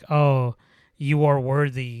like, "Oh, you are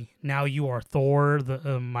worthy. Now you are Thor,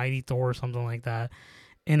 the mighty Thor," or something like that.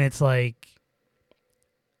 And it's like,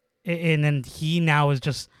 and then he now is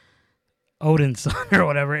just Odin's son or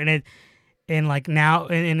whatever. And like now,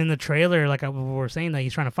 and in the trailer, like we were saying, that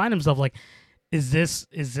he's trying to find himself. Like, is this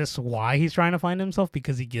why he's trying to find himself?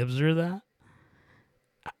 Because he gives her that?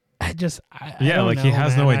 I don't like know, he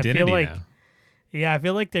has no identity I feel like, now. Yeah, I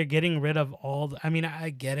feel like they're getting rid of all. I mean,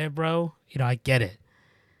 I get it, bro. I get it.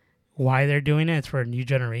 Why they're doing it? It's for a new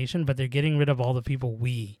generation, but they're getting rid of all the people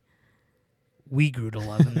we grew to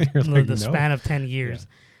love in the span of 10 years.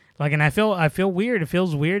 Yeah. Like, and I feel weird. It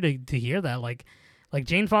feels weird to hear that. Like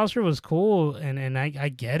Jane Foster was cool, and I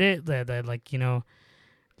get it that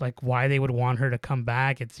like why they would want her to come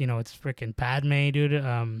back. It's it's freaking Padme, dude.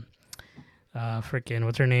 Freaking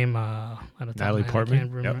what's her name? Natalie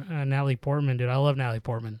Portman. Yep. Natalie Portman, dude. I love Natalie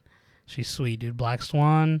Portman. She's sweet, dude. Black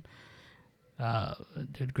Swan.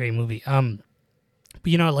 Dude, great movie. But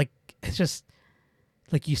like it's just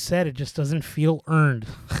like you said, it just doesn't feel earned.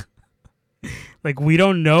 Like we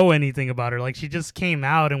don't know anything about her. Like she just came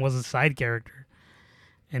out and was a side character,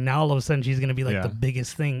 and now all of a sudden she's gonna be like the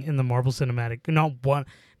biggest thing in the Marvel Cinematic.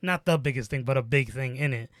 Not the biggest thing, but a big thing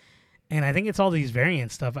in it. And I think it's all these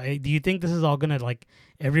variant stuff. Do you think this is all gonna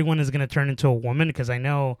everyone is gonna turn into a woman? Because I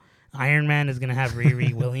know Iron Man is gonna have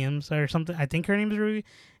Riri Williams or something. I think her name is Riri,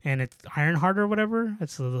 and it's Ironheart or whatever.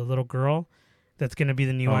 It's the little girl that's gonna be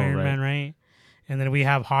the new Iron Man, right? And then we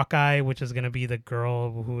have Hawkeye, which is gonna be the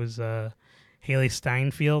girl who is Haley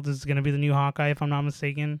Steinfeld is gonna be the new Hawkeye, if I'm not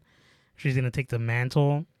mistaken. She's gonna take the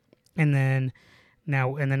mantle, and then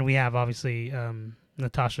we have obviously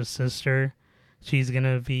Natasha's sister. She's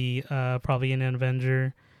gonna be probably an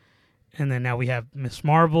Avenger, and then now we have Miss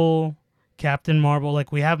Marvel, Captain Marvel.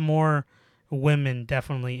 Like we have more women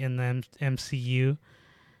definitely in the MCU,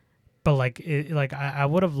 but I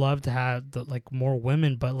would have loved to have more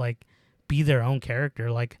women, but be their own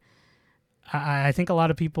character. Like I think a lot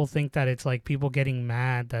of people think that it's like people getting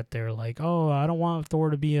mad that they're like, oh, I don't want Thor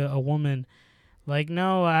to be a woman. Like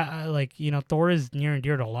no, I Thor is near and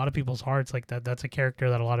dear to a lot of people's hearts. Like that's a character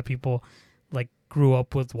that a lot of people grew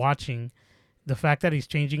up with watching. The fact that he's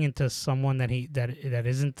changing into someone that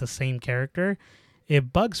isn't the same character,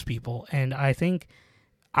 it bugs people. And I think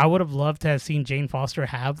I would have loved to have seen Jane Foster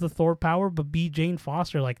have the Thor power, but be Jane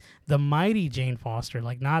Foster, like the mighty Jane Foster,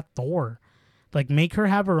 not Thor. Make her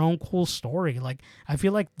have her own cool story. I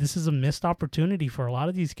feel like this is a missed opportunity for a lot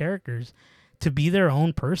of these characters to be their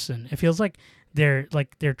own person. It feels like they're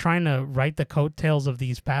trying to write the coattails of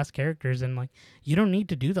these past characters, and you don't need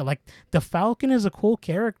to do that. The Falcon is a cool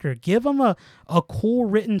character. Give him a cool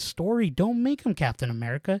written story. Don't make him Captain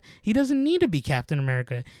America. He doesn't need to be Captain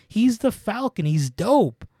America. He's the Falcon. He's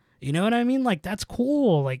dope. You know what I mean? That's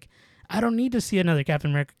cool. I don't need to see another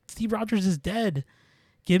Captain America. Steve Rogers is dead.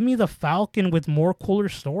 Give me the Falcon with more cooler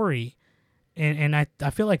story, and I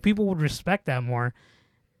feel like people would respect that more.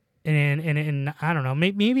 And I don't know,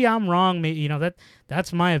 maybe I'm wrong. Maybe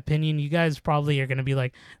that's my opinion. You guys probably are gonna be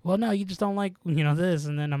like, well, no, you just don't like this,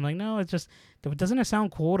 and then I'm like, no, it's just, doesn't it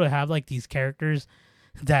sound cool to have these characters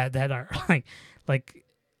that are like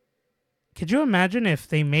could you imagine if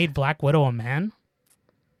they made Black Widow a man?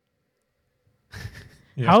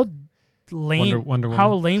 Yeah. How lame Wonder Woman.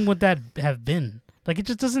 How lame would that have been? It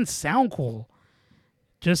just doesn't sound cool.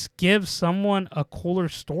 Just give someone a cooler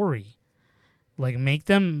story. Make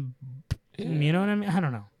them, you know what I mean? I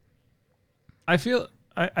don't know. I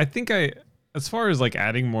think as far as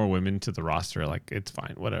adding more women to the roster, it's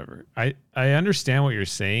fine, whatever. I understand what you're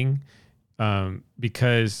saying,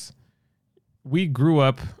 because we grew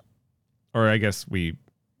up, or I guess we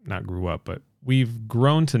not grew up, but we've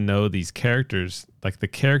grown to know these characters. The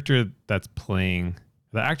character that's playing,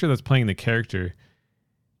 the actor that's playing the character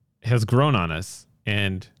has grown on us.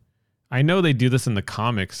 And I know they do this in the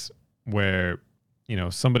comics where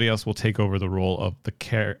somebody else will take over the role of the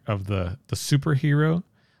superhero,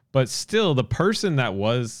 but still the person that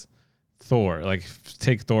was Thor,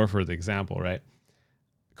 take Thor for the example, right?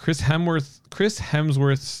 Chris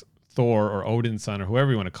Hemsworth's Thor, or Odin's son, or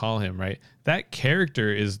whoever you want to call him, right? That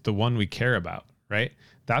character is the one we care about, right?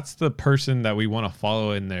 That's the person that we want to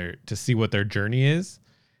follow in there to see what their journey is.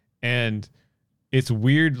 And it's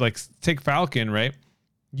weird, take Falcon, right?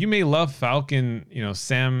 you may love Falcon,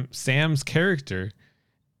 Sam's character,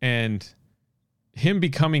 and him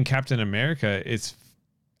becoming Captain America.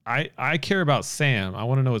 I care about Sam. I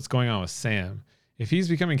want to know what's going on with Sam. If he's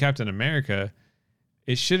becoming Captain America,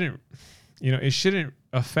 it shouldn't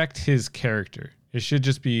affect his character. It should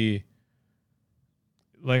just be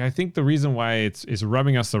like, I think the reason why it's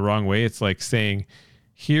rubbing us the wrong way, it's like saying,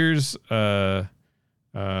 here's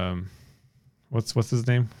what's his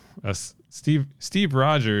name? Steve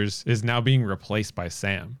Rogers is now being replaced by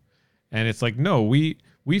Sam. And it's like, no, we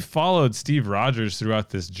followed Steve Rogers throughout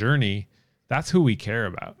this journey. That's who we care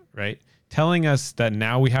about, right? Telling us that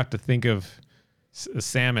now we have to think of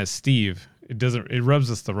Sam as Steve, it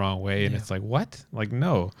rubs us the wrong way. And it's like, what? Like,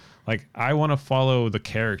 no, like, I want to follow the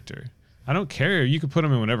character. I don't care. You could put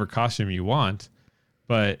him in whatever costume you want,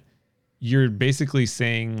 but you're basically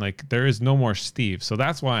saying like, there is no more Steve. So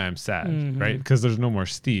that's why I'm sad, right? Because there's no more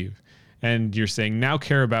Steve. And you're saying now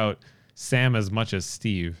care about Sam as much as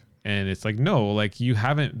Steve. And it's like, no, like, you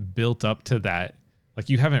haven't built up to that. Like,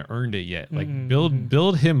 you haven't earned it yet. Like,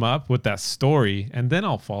 build him up with that story, and then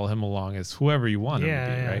I'll follow him along as whoever you want him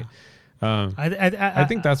to be, right? I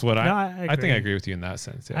think that's what I think I agree with you in that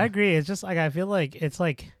sense. Yeah. I agree. It's just like, I feel like it's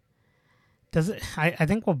like, I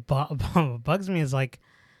think what bugs me is like,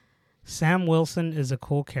 Sam Wilson is a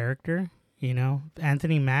cool character,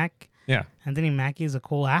 Anthony Mackie is a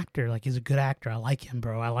cool actor. Like, he's a good actor. I like him,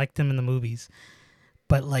 bro. I liked him in the movies.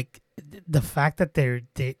 But like, the fact that they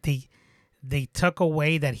took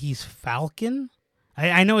away that he's Falcon,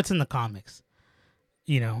 I know it's in the comics,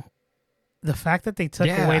 the fact that they took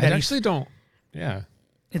away that the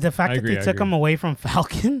fact that they took him away from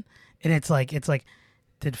Falcon, and it's like, was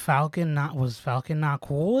Falcon not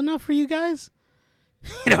cool enough for you guys?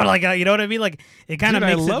 You know what I mean? Like, it kind of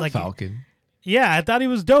makes it like Falcon. Yeah, I thought he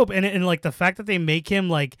was dope, and like the fact that they make him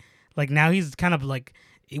like now he's kind of like,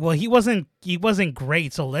 well, he wasn't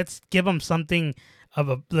great, so let's give him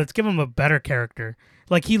a better character.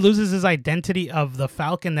 Like, he loses his identity of the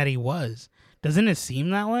Falcon that he was. Doesn't it seem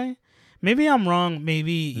that way? Maybe I'm wrong.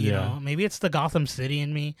 Maybe you know. Maybe it's the Gotham City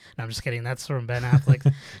in me. No, I'm just kidding. That's from Ben Affleck.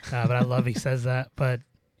 But I love he says that. But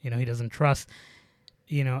he doesn't trust.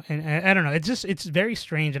 And I don't know. It's very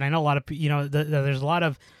strange. And I know a lot of there's a lot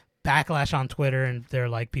of backlash on Twitter, and they're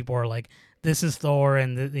like, people are like, this is Thor,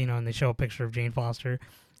 and and they show a picture of Jane Foster,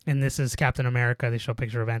 and this is Captain America. They show a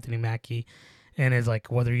picture of Anthony Mackie, and it's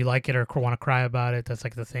like, whether you like it or want to cry about it, that's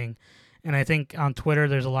like the thing. And I think on Twitter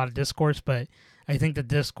there's a lot of discourse, but I think the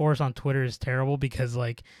discourse on Twitter is terrible because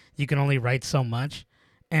like, you can only write so much,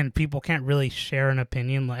 and people can't really share an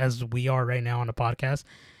opinion as we are right now on the podcast.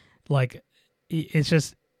 Like, it's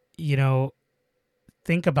just,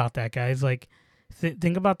 think about that, guys. Like,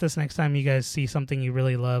 think about this next time you guys see something you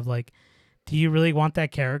really love. Like, do you really want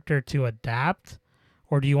that character to adapt,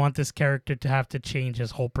 or do you want this character to have to change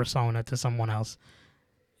his whole persona to someone else?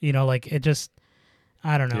 Like, it just,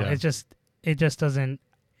 I don't know. Yeah. It just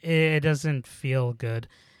doesn't feel good.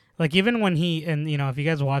 Like, even when he, and if you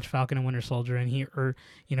guys watch Falcon and Winter Soldier, and he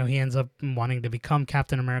ends up wanting to become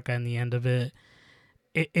Captain America in the end of it,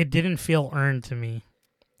 it didn't feel earned to me.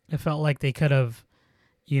 It felt like they could have,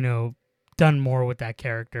 done more with that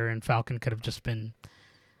character, and Falcon could have just been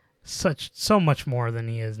so much more than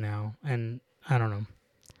he is now. And I don't know.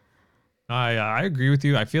 I agree with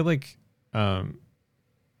you. I feel like, for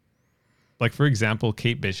example,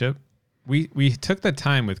 Kate Bishop, we took the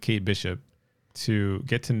time with Kate Bishop to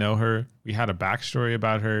get to know her. We had a backstory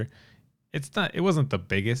about her. It wasn't the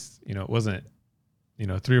biggest, it wasn't,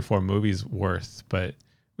 3 or 4 movies worth, but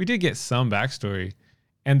we did get some backstory,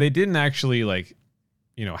 and they didn't actually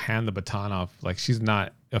hand the baton off. Like, she's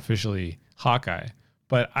not officially Hawkeye,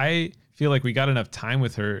 but I feel like we got enough time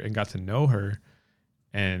with her and got to know her,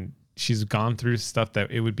 and she's gone through stuff that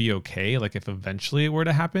it would be okay. Like, if eventually it were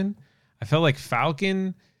to happen, I felt like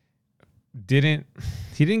Falcon didn't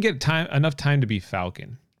get enough time to be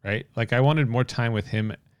Falcon, right? Like, I wanted more time with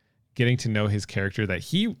him, getting to know his character that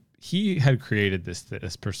he had created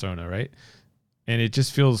this persona, right? And it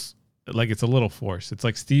just feels like it's a little forced. It's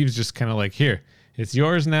like Steve's just kind of like, here, it's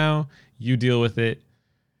yours now, you deal with it.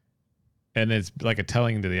 And it's like a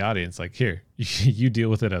telling to the audience, like, here, you deal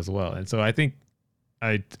with it as well. And so I think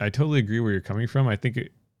I totally agree where you're coming from. I think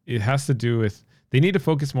it has to do with, they need to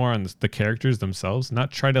focus more on the characters themselves,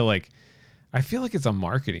 not try to I feel like it's a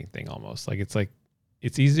marketing thing almost.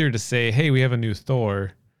 It's easier to say, hey, we have a new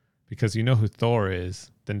Thor, because you know who Thor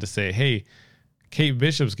is, than to say, hey, Kate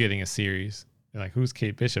Bishop's getting a series. You're like, who's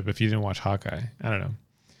Kate Bishop if you didn't watch Hawkeye? I don't know.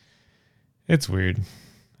 It's weird.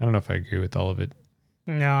 I don't know if I agree with all of it.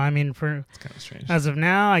 No, I mean It's kind of strange. as of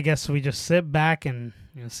now, I guess we just sit back and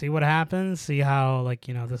see what happens, see how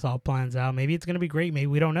this all plans out. Maybe it's gonna be great. Maybe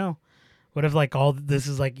we don't know. What if all this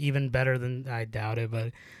is even better than I doubt it,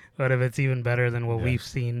 but what if it's even better than what we've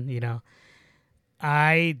seen?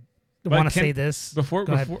 I want to say this before.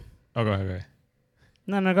 Go ahead. Oh, go ahead.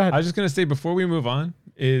 No, go ahead. I was just gonna say before we move on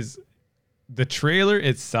is the trailer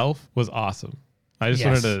itself was awesome. I just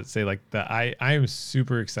wanted to say that I am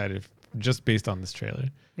super excited just based on this trailer.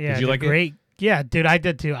 Yeah, did you like great. it? Yeah, dude, I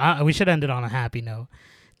did too. We should end it on a happy note,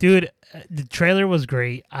 dude. The trailer was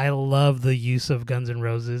great. I love the use of Guns N'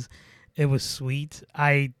 Roses. It was sweet.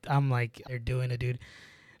 I'm like, they're doing it, dude.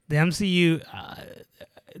 The MCU,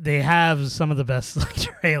 they have some of the best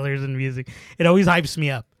trailers and music. It always hypes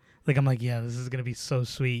me up. I'm like, yeah, this is gonna be so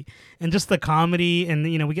sweet, and just the comedy, and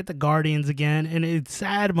we get the Guardians again, and it's a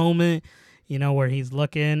sad moment, where he's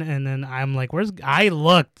looking, and then I'm like, I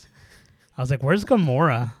was like, where's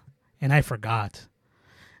Gamora? And I forgot.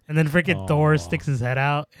 And then freaking Thor sticks his head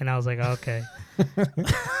out, and I was like, okay.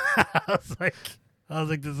 I was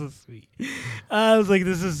like, this is sweet. I was like,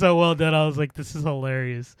 this is so well done. I was like, this is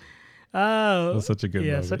hilarious. Oh, that's such a good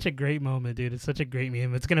moment. Such a great moment, dude. It's such a great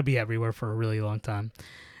meme. It's gonna be everywhere for a really long time.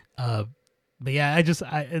 But yeah,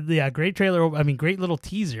 great trailer. I mean, great little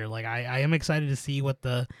teaser. I am excited to see what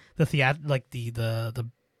the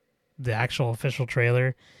actual official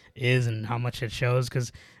trailer is and how much it shows,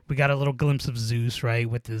 because we got a little glimpse of Zeus, right,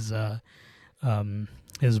 with his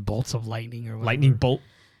bolts of lightning or whatever. Lightning bolt.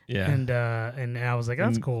 Yeah. And I was like,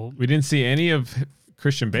 that's cool. We didn't see any of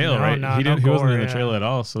Christian Bale, right? He wasn't in the trailer at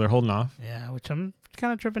all, so they're holding off. Yeah, which I'm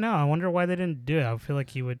kind of tripping out. I wonder why they didn't do it. I feel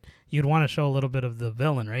like you'd want to show a little bit of the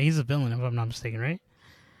villain, right? He's a villain, if I'm not mistaken, right?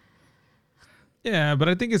 Yeah, but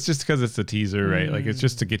I think it's just because it's a teaser, right? It's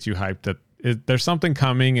just to get you hyped that there's something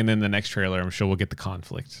coming, and then the next trailer, I'm sure we'll get the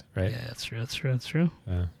conflict, right? Yeah, that's true.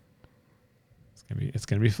 Yeah. It's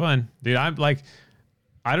gonna be fun, dude. I'm like,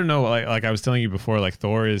 I don't know, like I was telling you before,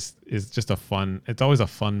 Thor is just it's always a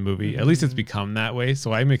fun movie. At least it's become that way.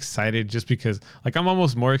 So I'm excited just because I'm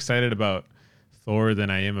almost more excited about Thor than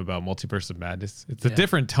I am about Multiverse of Madness. It's a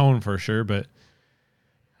different tone for sure, but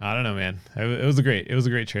I don't know, man. It was a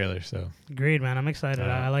great trailer. So agreed, man. I'm excited.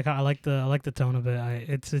 I like the tone of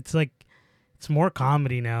it. It's more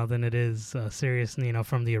comedy now than it is serious.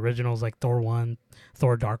 From the originals like Thor 1,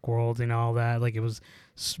 Thor Dark World, all that. It was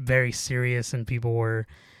very serious, and people were,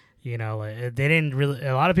 they didn't really.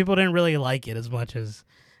 A lot of people didn't really like it as much as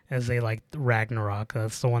they liked Ragnarok.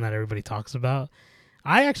 That's the one that everybody talks about.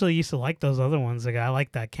 I actually used to like those other ones. I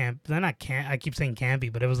like that camp. They're not camp. I keep saying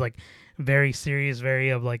campy, but it was very serious, very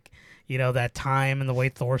of that time and the way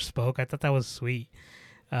Thor spoke. I thought that was sweet.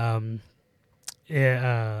 It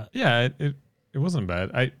wasn't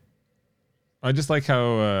bad. I just like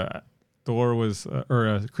how Thor was,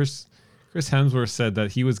 Chris Hemsworth said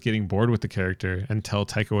that he was getting bored with the character until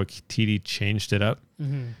Taika Waititi changed it up.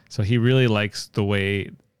 Mm-hmm. So he really likes the way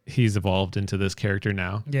he's evolved into this character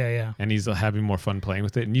now. Yeah. And he's having more fun playing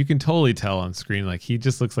with it. And you can totally tell on screen, he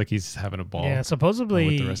just looks like he's having a ball. Yeah, supposedly,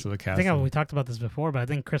 with the rest of the cast. I think we talked about this before, but I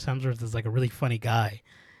think Chris Hemsworth is a really funny guy.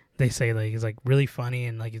 They say he's really funny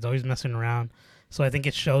and he's always messing around. So I think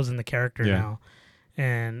it shows in the character now.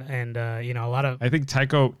 And a lot of, I think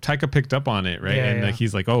Taika picked up on it, right? Yeah, and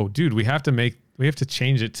he's like, "Oh, dude, we have to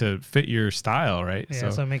change it to fit your style, right?" Yeah,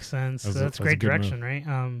 so it makes sense. That's a great good direction, move.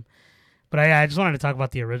 Right? But I just wanted to talk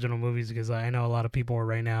about the original movies because I know a lot of people are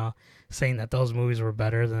right now saying that those movies were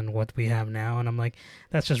better than what we have now, and I'm like,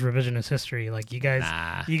 that's just revisionist history. You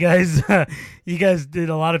guys did,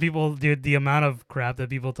 a lot of people did the amount of crap that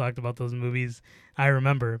people talked about those movies. I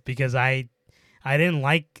remember because I didn't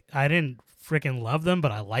freaking love them,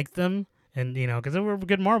 but I liked them, and because they were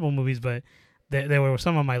good Marvel movies, but they were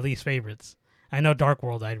some of my least favorites. I know Dark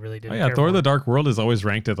World I really didn't care Thor for. The Dark World is always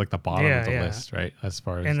ranked at the bottom of the list, right? As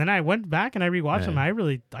far as, and then I went back and I rewatched them. I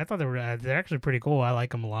thought they're actually pretty cool. I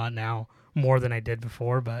like them a lot now, more than I did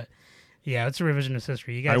before. But yeah, it's a revisionist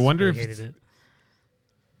history. You guys, I wonder if hated it.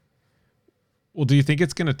 Well, do you think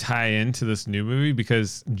it's gonna tie into this new movie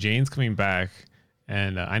because Jane's coming back,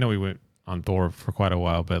 and I know we went on Thor for quite a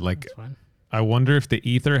while, but I wonder if the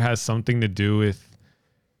ether has something to do with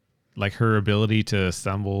her ability to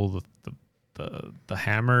assemble the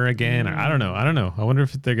hammer again. I don't know. I wonder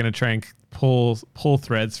if they're gonna try and pull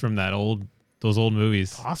threads from those old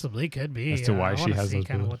movies. Possibly, could be. As to why she has those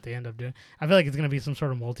kind of what they end up doing. I feel like it's gonna be some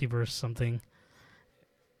sort of multiverse something.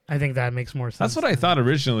 I think that makes more sense. That's what I thought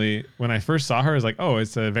originally when I first saw her. I was like, oh,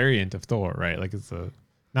 it's a variant of Thor, right? It's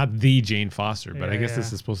not the Jane Foster, but I guess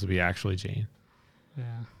this is supposed to be actually Jane. Yeah.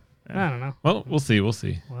 I don't know. Well, we'll see. We'll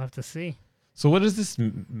have to see. So what is this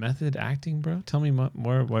method acting, bro? Tell me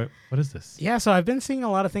more. What is this? Yeah, so I've been seeing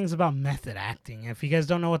a lot of things about method acting. If you guys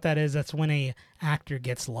don't know what that is, that's when a actor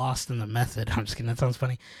gets lost in the method. I'm just kidding. That sounds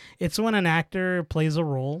funny. It's when an actor plays a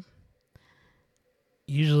role.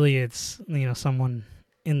 Usually it's, someone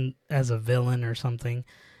in as a villain or something,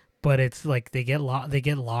 but it's like they get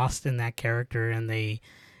lost in that character, and they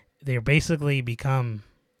basically become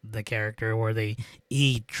the character, or they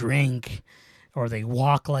eat, drink, or they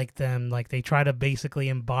walk like them. Like they try to basically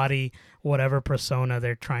embody whatever persona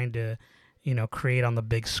they're trying to, create on the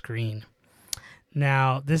big screen.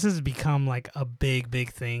 Now, this has become like a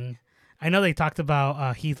big thing. I know they talked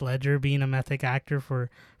about Heath Ledger being a method actor for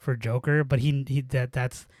Joker, but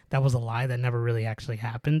that was a lie. That never really actually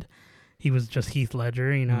happened. He was just Heath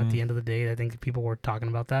Ledger, at the end of the day. I think people were talking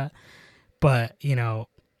about that. But,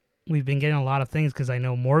 we've been getting a lot of things, because I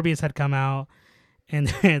know Morbius had come out, and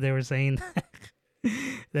they were saying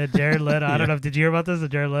that Jared Leto, I don't know, did you hear about this?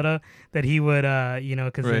 That Jared Leto, that he would,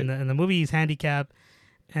 because right. in the movie he's handicapped,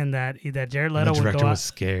 and that Jared Leto would go out. The director was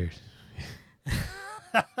scared.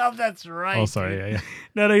 Oh, that's right. Oh, sorry. Yeah.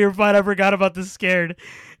 No, you're fine. I forgot about the scared.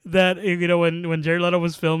 That, when Jared Leto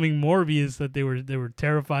was filming Morbius, that they were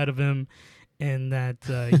terrified of him, and that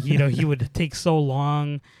he would take so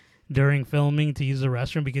long during filming to use the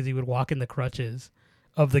restroom because he would walk in the crutches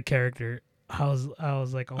of the character. I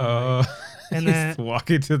was like, oh my. And then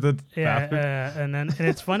walking to the bathroom. And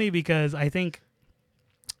it's funny because I think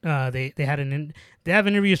they have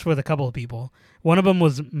interviews with a couple of people. One of them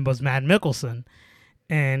was Matt Mickelson,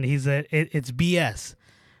 and he said it's BS,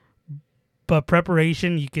 but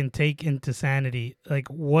preparation you can take into sanity. Like,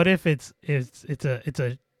 what if it's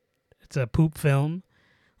a poop film?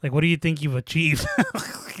 Like, what do you think you've achieved?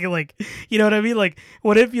 Like, you know what I mean? Like,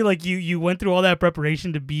 what if you went through all that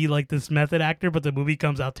preparation to be like this method actor, but the movie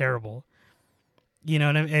comes out terrible? You know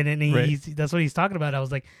what I mean? And right. That's what he's talking about. I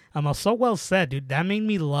was like, I'm so well said, dude. That made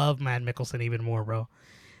me love Matt Mickelson even more, bro.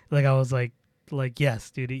 Like, I was like, yes,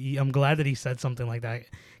 dude. I'm glad that he said something like that.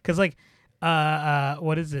 Because, like,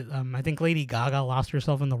 what is it? I think Lady Gaga lost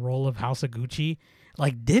herself in the role of House of Gucci.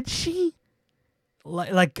 Like, did she?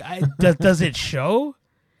 Does it show?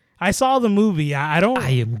 I saw the movie. I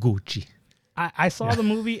am Gucci. I saw the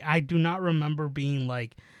movie. I do not remember being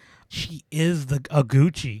like, she is a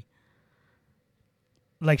Gucci.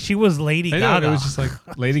 Like, she was Lady Gaga. It was just like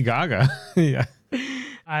Lady Gaga. Yeah.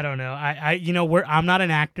 I don't know. I'm not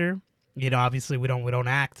an actor. Obviously we don't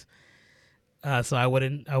act. So I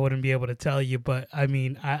wouldn't be able to tell you. But I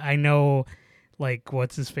mean, I know, like,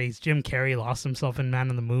 what's his face? Jim Carrey lost himself in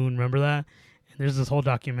Man on the Moon. Remember that? There's this whole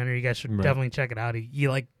documentary. You guys should definitely check it out. He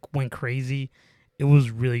like went crazy. It was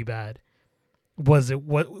really bad. Was it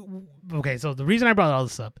what? Okay, so the reason I brought all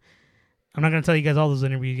this up, I'm not gonna tell you guys all those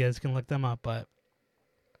interviews. You guys can look them up. But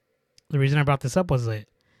the reason I brought this up was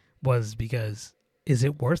because, is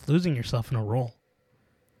it worth losing yourself in a role?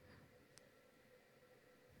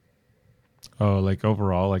 Oh, like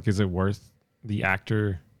overall, like, is it worth the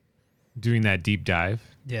actor doing that deep dive?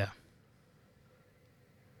 Yeah.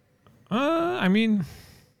 I mean,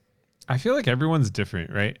 I feel like everyone's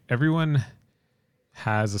different, right? Everyone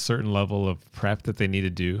has a certain level of prep that they need to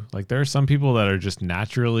do. Like, there are some people that are just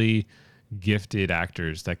naturally gifted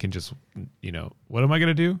actors that can just, what am I going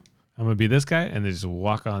to do? I'm going to be this guy, and they just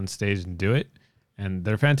walk on stage and do it, and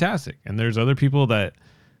they're fantastic. And there's other people that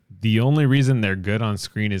the only reason they're good on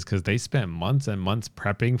screen is because they spent months and months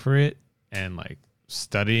prepping for it and, like,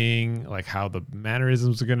 studying, like, how the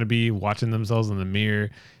mannerisms are going to be, watching themselves in the mirror.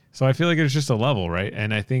 So I feel like it's just a level, right?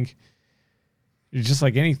 And I think it's just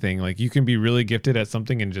like anything. Like, you can be really gifted at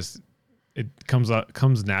something and just it comes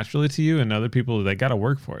naturally to you, and other people, they got to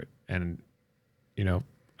work for it. And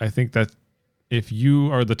I think that if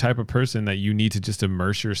you are the type of person that you need to just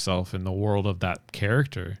immerse yourself in the world of that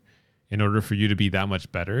character in order for you to be that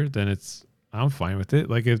much better, then I'm fine with it.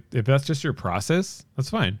 Like, if that's just your process, that's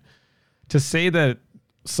fine. To say that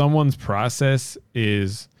someone's process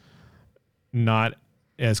is not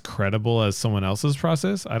as credible as someone else's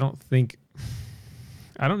process, I don't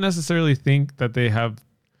necessarily think that they have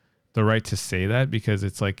the right to say that, because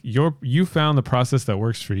it's like you found the process that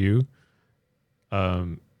works for you.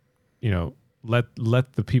 Let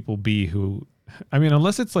the people be who, I mean,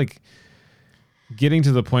 unless it's like getting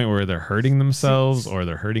to the point where they're hurting themselves or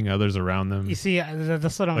they're hurting others around them. You see,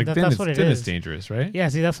 that's what I'm. Like, that's what it is. It's dangerous, right? Yeah.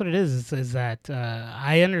 See, that's what it is. Is that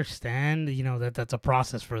I understand? That's a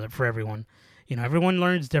process for everyone. Everyone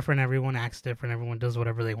learns different. Everyone acts different. Everyone does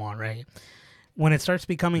whatever they want, right? When it starts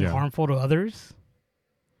becoming harmful to others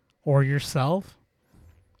or yourself,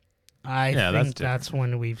 I think that's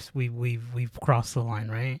when we've crossed the line,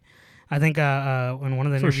 right? I think in one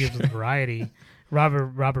of the interviews with Variety,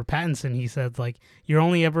 Robert Pattinson, he said like you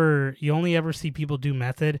only ever see people do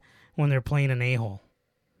method when they're playing an a-hole,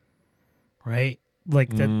 right?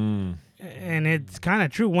 Like that, and it's kind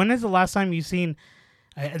of true. When is the last time you've seen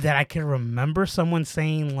that I can remember someone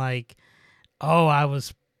saying like, "Oh, I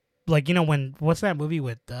was." Like, you know, what's that movie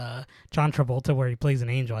with John Travolta where he plays an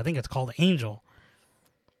angel? I think it's called Angel.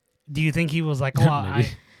 Do you think he was like, oh,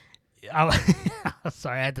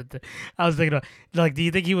 sorry, I was thinking about, like, do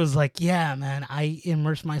you think he was like, yeah, man, I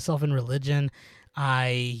immersed myself in religion.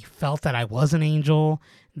 I felt that I was an angel,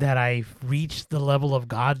 that I reached the level of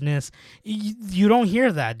godness. You don't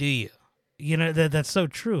hear that, do you? You know, that's so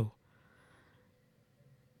true.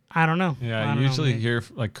 I don't know. Yeah, you usually hear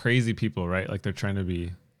like crazy people, right? Like they're trying to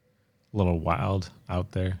be a little wild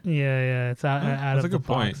out there. Yeah, it's out That's of a good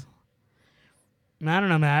point. I don't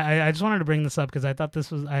know, man. I just wanted to bring this up because I thought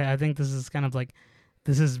this was. I think this is kind of like,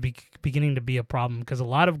 this is beginning to be a problem because a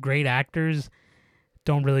lot of great actors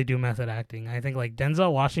don't really do method acting. I think like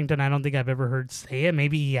Denzel Washington, I don't think I've ever heard say it.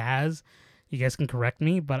 Maybe he has. You guys can correct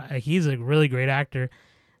me, but he's a really great actor.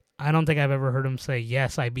 I don't think I've ever heard him say,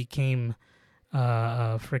 yes, I became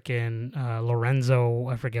freaking Lorenzo,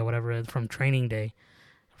 I forget whatever, from Training Day.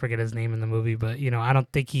 Forget his name in the movie, but you know, I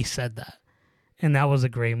don't think he said that, and that was a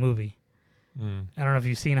great movie. I don't know if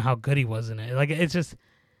you've seen how good he was in it. Like, it's just,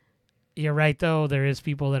 you're right though. There is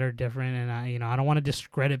people that are different, and I don't want to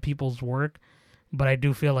discredit people's work, but I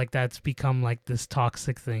do feel like that's become like this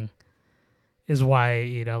toxic thing. Is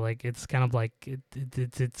why like it's kind of like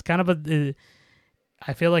it's kind of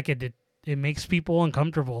I feel like it makes people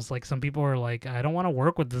uncomfortable. It's like some people are like, I don't want to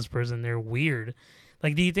work with this person. They're weird.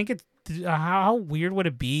 Like, do you think how weird would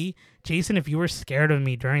it be, Jason, if you were scared of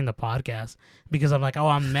me during the podcast because I'm like, oh,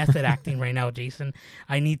 I'm method acting right now, Jason.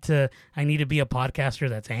 I need to be a podcaster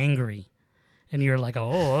that's angry, and you're like,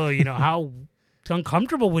 how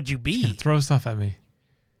uncomfortable would you be? Throw stuff at me.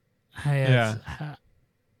 I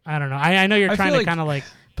don't know. I know you're trying to kind of like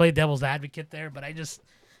play devil's advocate there, but I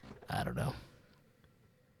don't know.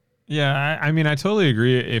 Yeah, I mean, I totally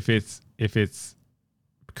agree. If it's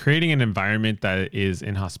creating an environment that is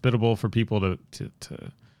inhospitable for people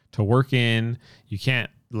to work in, you can't,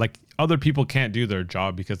 like, other people can't do their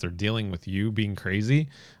job because they're dealing with you being crazy,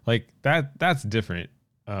 like that's different.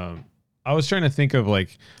 I was trying to think of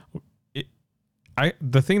like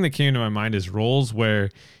the thing that came to my mind is roles where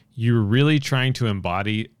you're really trying to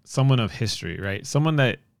embody someone of history, right? Someone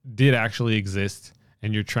that did actually exist,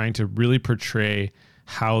 and you're trying to really portray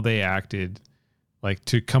how they acted, like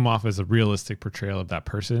to come off as a realistic portrayal of that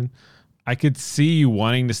person. I could see you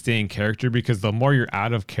wanting to stay in character because the more you're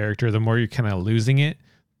out of character, the more you're kind of losing it.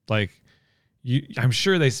 Like I'm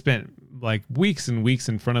sure they spent like weeks and weeks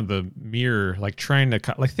in front of the mirror, like trying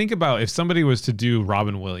to like, think about if somebody was to do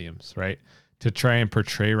Robin Williams, right? To try and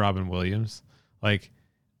portray Robin Williams, like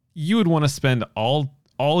you would want to spend all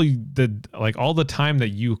the time that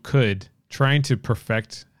you could trying to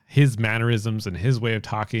perfect his mannerisms and his way of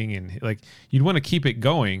talking, and like you'd want to keep it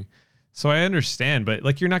going. So I understand, but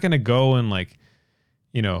like you're not going to go and like,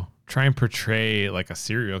 try and portray like a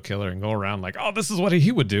serial killer and go around like, oh, this is what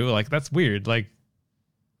he would do. Like that's weird. Like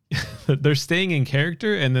they're staying in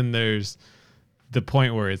character, and then there's the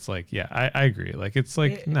point where it's like, yeah, I agree. Like it's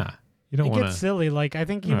like, nah, you don't want to. It gets silly. Like I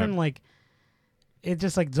think even like it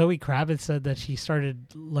just like Zoe Kravitz said that she started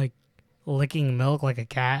like licking milk like a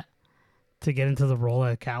cat to get into the role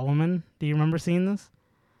of Catwoman. Do you remember seeing this?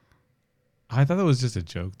 I thought that was just a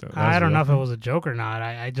joke, though. I don't know if it was a joke or not.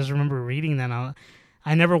 I just remember reading that.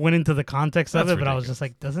 I never went into the context of it, but I was just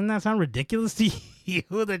like, doesn't that sound ridiculous to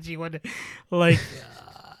you that you would, like,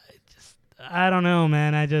 I don't know,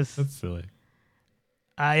 man. That's silly.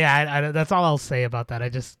 That's all I'll say about that. I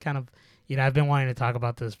just kind of, I've been wanting to talk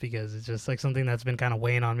about this because it's just like something that's been kind of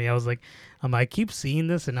weighing on me. I was like, I keep seeing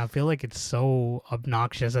this and I feel like it's so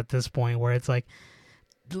obnoxious at this point where it's like,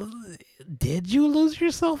 did you lose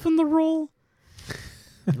yourself in the role?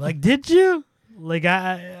 Like, did you? Like,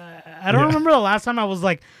 I don't remember the last time I was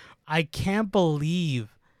like, I can't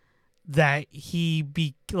believe that he's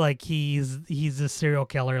a serial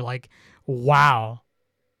killer. Like, wow.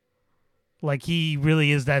 Like, he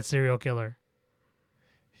really is that serial killer.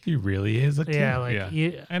 He really is a killer. Yeah, like,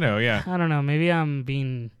 I know, yeah. I don't know. Maybe I'm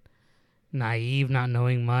being naive, not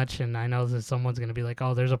knowing much, and I know that someone's going to be like,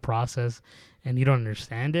 oh, there's a process, and you don't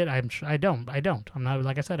understand it. I don't. I'm not,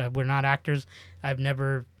 like I said, we're not actors. I've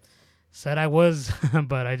never said I was,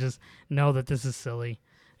 but I just know that this is silly,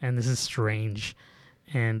 and this is strange,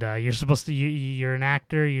 and you're supposed to, you're an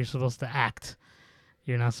actor, you're supposed to act.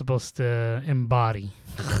 You're not supposed to embody.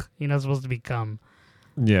 You're not supposed to become.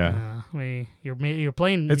 Yeah. You're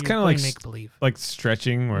playing. It's kind of like make believe. like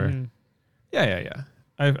stretching where. Yeah.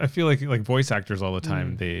 I feel like voice actors all the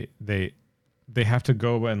time they have to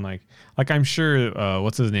go and like I'm sure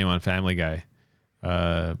what's his name on Family Guy,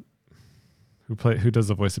 who does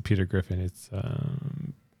the voice of Peter Griffin? It's the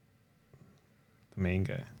main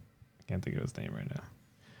guy. I can't think of his name right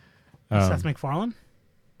now. Seth MacFarlane.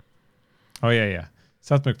 Oh yeah,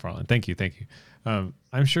 Seth MacFarlane. Thank you.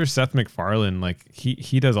 I'm sure Seth MacFarlane like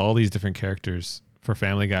he does all these different characters for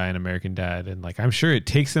Family Guy and American Dad, and like I'm sure it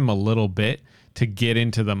takes him a little bit to get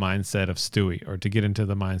into the mindset of Stewie or to get into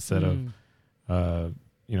the mindset of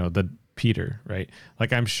the Peter, right?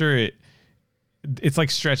 Like I'm sure it's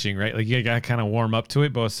like stretching, right? Like you gotta kind of warm up to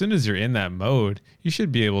it, but as soon as you're in that mode, you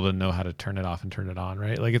should be able to know how to turn it off and turn it on,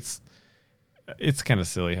 right? Like it's kind of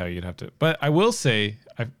silly how you'd have to. But I will say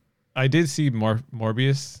I did see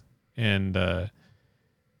Morbius, and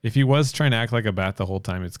if he was trying to act like a bat the whole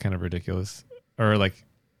time, it's kind of ridiculous. Or like,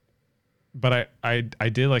 but I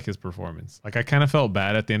did like his performance. Like I kind of felt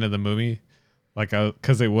bad at the end of the movie, like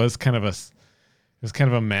because it was kind of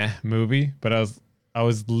a meh movie. But I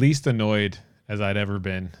was least annoyed as I'd ever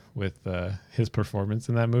been with his performance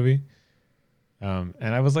in that movie. And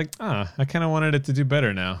I was like, I kind of wanted it to do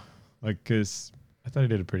better now, like because I thought he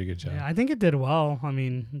did a pretty good job. Yeah, I think it did well. I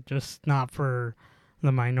mean, just not for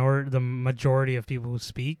the majority of people who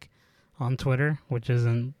speak on Twitter, which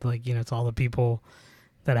isn't like, it's all the people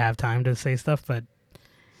that have time to say stuff, but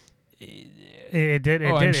it did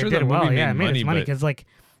well. Yeah, it made its money because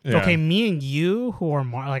okay, me and you who are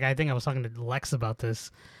more like, I think I was talking to Lex about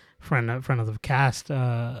this, friend of the cast.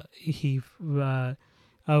 We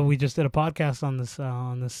just did a podcast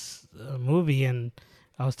on this movie, and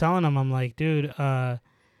I was telling him, I'm like, dude,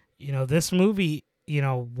 this movie,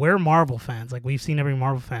 we're Marvel fans. Like, we've seen every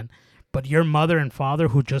Marvel fan. But your mother and father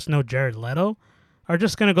who just know Jared Leto are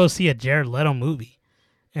just going to go see a Jared Leto movie.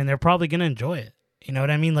 And they're probably going to enjoy it. You know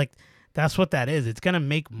what I mean? Like, that's what that is. It's going to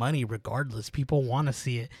make money regardless. People want to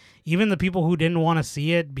see it. Even the people who didn't want to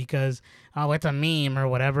see it because, it's a meme or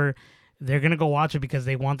whatever, they're going to go watch it because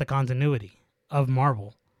they want the continuity of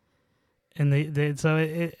Marvel. And they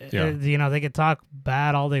could talk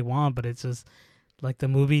bad all they want, but it's just like the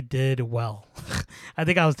movie did well. I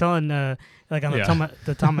think I was telling those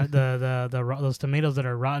tomatoes that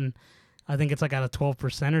are rotten, I think it's like out of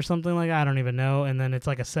 12% or something like that. I don't even know. And then it's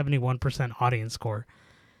like a 71% audience score.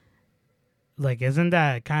 Like, isn't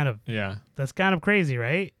that kind of that's kind of crazy,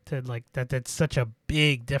 right? To like that's such a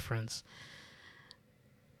big difference.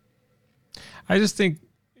 I just think,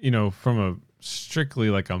 from a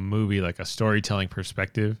strictly like a movie, like a storytelling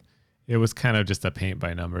perspective, it was kind of just a paint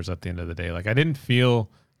by numbers at the end of the day. Like I didn't feel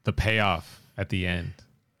the payoff at the end.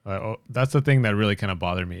 That's the thing that really kind of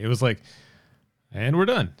bothered me. It was like, and we're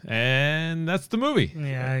done, and that's the movie.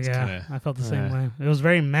 Yeah. I felt the same way. It was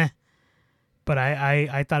very meh, but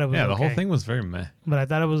I thought it was the whole thing was very meh. But I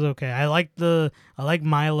thought it was okay. I like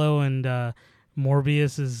Milo and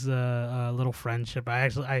Morbius's little friendship.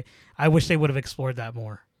 I wish they would have explored that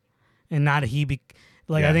more, and not I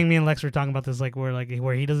think me and Lex were talking about this, like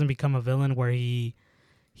where he doesn't become a villain, where he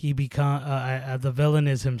become the villain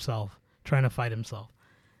is himself trying to fight himself.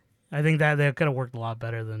 I think that could have worked a lot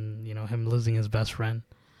better than him losing his best friend.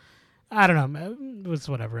 I don't know. It's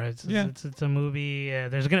whatever. It's a movie.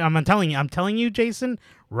 I'm telling you, Jason,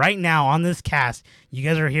 right now on this cast, you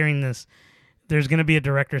guys are hearing this. There's gonna be a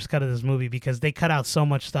director's cut of this movie because they cut out so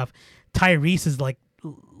much stuff. Tyrese is like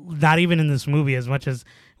not even in this movie as much as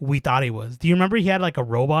we thought he was. Do you remember he had like a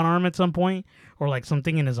robot arm at some point, or like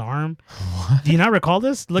something in his arm? What? Do you not recall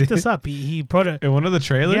this? Look this up. He put it in one of the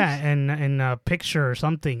trailers. Yeah, in a picture or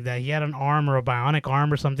something that he had an arm or a bionic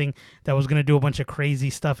arm or something that was gonna do a bunch of crazy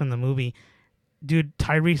stuff in the movie. Dude,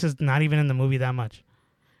 Tyrese is not even in the movie that much,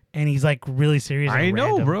 and he's like really serious. I know,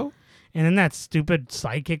 random. Bro. And then that stupid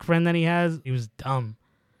sidekick friend that he has, he was dumb.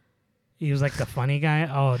 He was like the funny guy.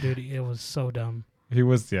 Oh, dude, it was so dumb. He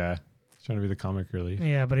was, trying to be the comic relief.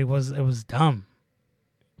 Yeah, but it was dumb.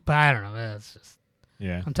 But I don't know. It's just.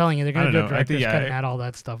 Yeah. I'm telling you, they're gonna do a director's cut and add all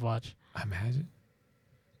that stuff. Watch. Imagine.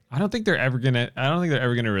 I don't think they're ever gonna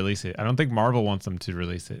release it. I don't think Marvel wants them to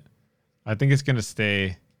release it. I think it's gonna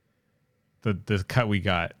stay the cut we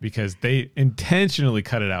got because they intentionally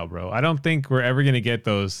cut it out, bro. I don't think we're ever gonna get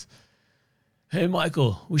those. Hey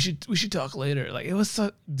Michael, we should talk later. Like it was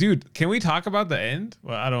so, dude. Can we talk about the end?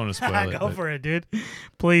 Well, I don't want to spoil it. Go for it, dude.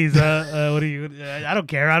 Please. What do you? I don't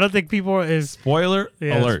care. I don't think people is spoiler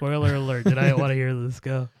alert. Spoiler alert. Did I want to hear this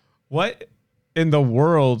go? What in the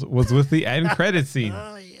world was with the end credit scene?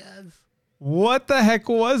 Oh yes. What the heck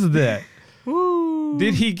was that? Woo.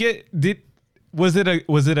 Did he get? was it a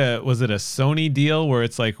Sony deal where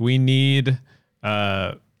it's like we need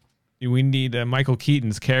Michael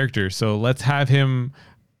Keaton's character, so let's have him.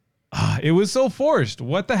 It was so forced.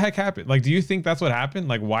 What the heck happened? Like, do you think that's what happened?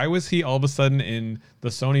 Like, why was he all of a sudden in the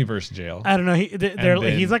Sonyverse jail? I don't know.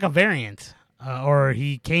 He's like a variant, or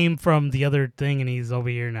he came from the other thing and he's over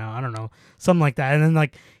here now. I don't know, something like that. And then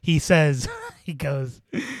like he says, he goes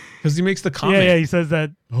because he makes the comment. Yeah, he says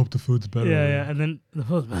that. I hope the food's better. Yeah, and then the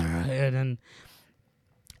food's better, and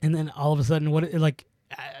then all of a sudden,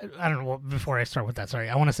 I don't know. Before I start with that, sorry,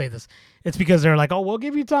 I want to say this. It's because they're like, oh, we'll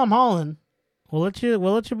give you Tom Holland. We'll let you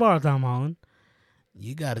borrow Tom Holland.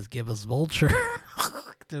 You gotta give us Vulture.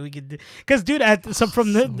 So we could do, because dude,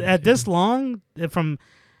 from the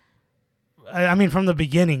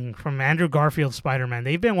beginning, from Andrew Garfield's Spider-Man,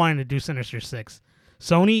 they've been wanting to do Sinister Six.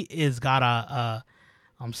 Sony is got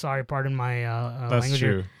I'm sorry, pardon my that's language.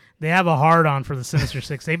 true. Here. They have a hard on for the Sinister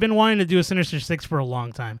Six. They've been wanting to do a Sinister Six for a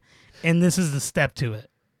long time, and this is the step to it,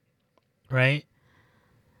 right?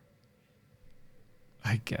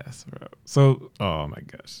 I guess, bro. So, oh my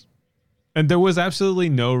gosh. And there was absolutely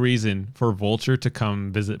no reason for Vulture to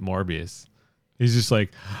come visit Morbius. He's just like,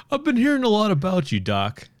 I've been hearing a lot about you,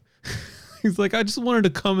 Doc. He's like, I just wanted to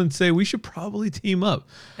come and say we should probably team up.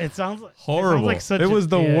 It sounds like horrible. It was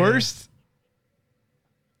the worst.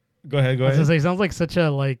 Go ahead. I was gonna say, it sounds like such a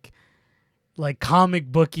like comic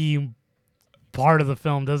booky part of the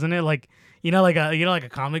film, doesn't it? Like like a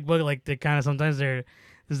comic book, like they kind of sometimes there's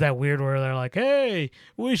that weird where they're like, hey,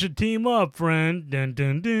 we should team up, friend. Dun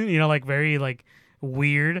dun dun. Like very like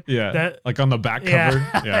weird. Yeah. That, like on the back cover.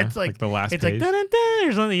 Yeah. It's like the last it's page. like dun dun dun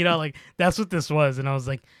or something. Like that's what this was, and I was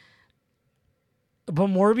like, but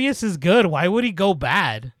Morbius is good. Why would he go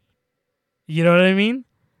bad? You know what I mean?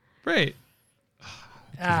 Right.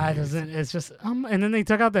 It doesn't. It's just and then they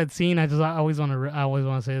took out that scene. I always want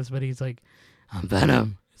to say this, but he's like, I'm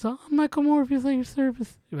Venom. It's all, I'm Michael Morbius at your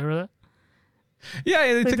service. You remember that?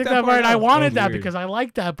 Yeah, they took that part. And I wanted that weird. because I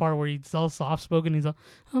like that part where he's all soft spoken. He's all,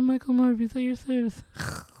 I'm Michael Morbius at your service.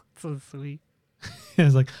 So sweet. He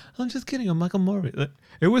was like, I'm just kidding. I'm Michael Morbius.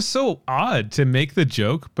 It was so odd to make the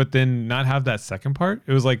joke, but then not have that second part.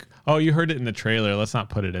 It was like, oh, you heard it in the trailer. Let's not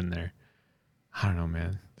put it in there. I don't know,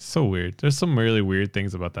 man. It's so weird. There's some really weird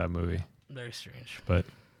things about that movie. Very strange. But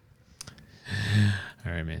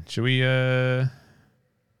all right, man. Should we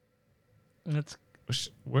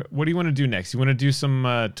what do you want to do next? You want to do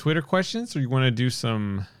some Twitter questions, or you want to do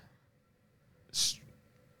some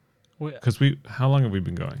because how long have we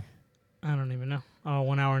been going? I don't even know. Oh,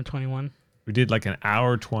 1 hour and 21. We did like an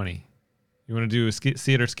hour 20. You want to do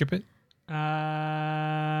see it or skip it? I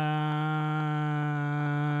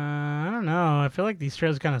don't know. I feel like these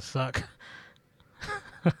trailers kind of suck.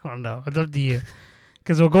 I don't know. It's up to you.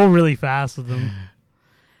 Because we'll go really fast with them.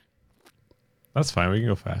 That's fine. We can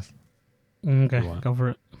go fast. Okay, go for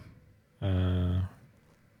it.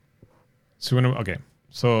 Okay.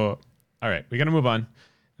 So, all right. We got to move on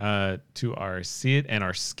to our see it and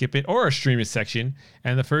our skip it or our stream it section.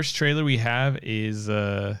 And the first trailer we have is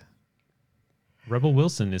Rebel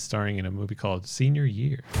Wilson is starring in a movie called Senior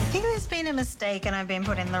Year. I think there's been a mistake and I've been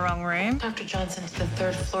put in the wrong room. Dr. Johnson's the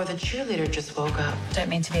third floor. The cheerleader just woke up. Don't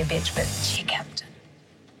mean to be a bitch, but cheer captain.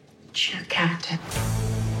 Cheer captain.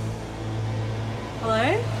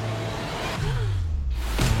 Hello?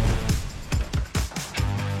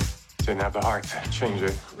 Didn't have the heart. Change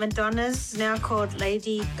it. Madonna's now called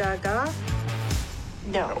Lady Gaga.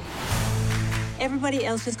 No. Everybody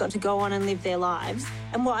else has got to go on and live their lives.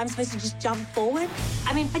 And what, I'm supposed to just jump forward?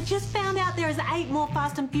 I mean, I just found out there is 8 more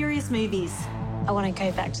Fast and Furious movies. I want to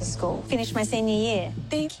go back to school, finish my senior year.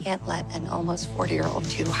 They can't let an almost 40-year-old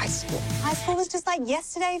do high school. High school was just like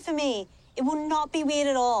yesterday for me. It will not be weird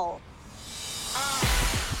at all.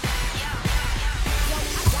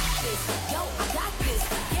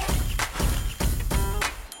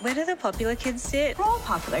 Where do the popular kids sit? We're all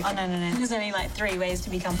popular. Oh, no. There's only like 3 ways to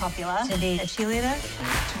become popular. To be a cheerleader,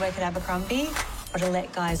 to work at Abercrombie, or to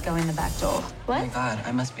let guys go in the back door. What? Oh my God,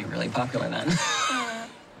 I must be really popular then.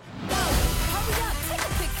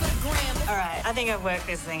 All right, I think I've worked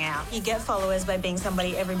this thing out. You get followers by being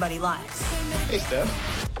somebody everybody likes. Hey,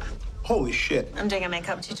 Steph. Holy shit. I'm doing a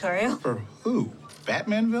makeup tutorial. For who?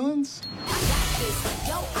 Batman villains?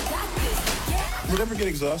 Would it ever get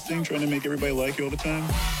exhausting trying to make everybody like you all the time?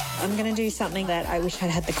 I'm going to do something that I wish I'd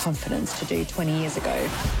had the confidence to do 20 years ago.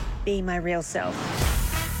 Be my real self.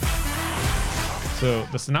 So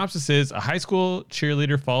the synopsis is a high school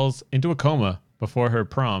cheerleader falls into a coma before her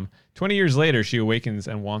prom. 20 years later, she awakens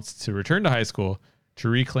and wants to return to high school to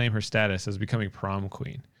reclaim her status as becoming prom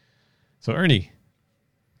queen. So Ernie,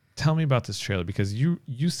 tell me about this trailer because you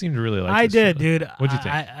seem to really like. I this did, trailer. dude. What'd you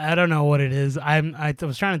think? I don't know what it is. I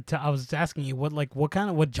was asking you what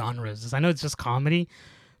genre is this? I know it's just comedy,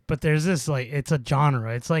 but there's this like it's a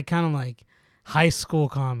genre. It's like kind of like high school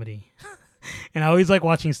comedy, and I always like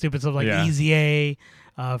watching stupid stuff like Easy A,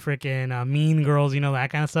 freaking Mean Girls, that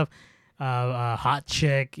kind of stuff. Hot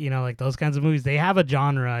Chick, like those kinds of movies. They have a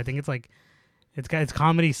genre. I think it's like it's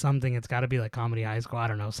comedy something. It's got to be like comedy high school. I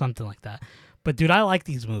don't know, something like that. But dude, I like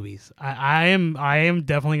these movies. I am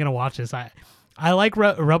definitely gonna watch this. I like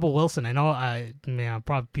Rebel Wilson. I know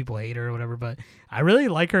probably people hate her or whatever, but I really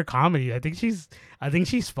like her comedy. I think she's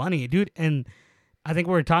funny, dude. And I think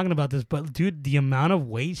we were talking about this, but dude, the amount of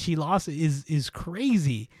weight she lost is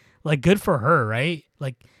crazy. Like, good for her, right?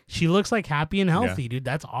 Like, she looks like happy and healthy, dude.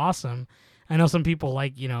 That's awesome. I know some people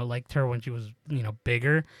liked her when she was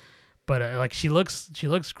bigger. But like she looks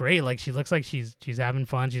great. Like she looks like she's having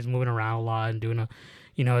fun. She's moving around a lot and doing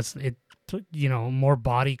more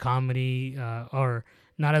body comedy or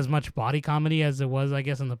not as much body comedy as it was, I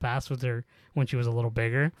guess, in the past with her when she was a little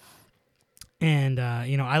bigger. And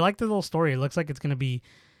I like the little story. It looks like it's gonna be,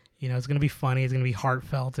 it's gonna be funny. It's gonna be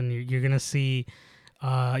heartfelt, and you're gonna see,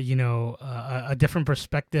 a different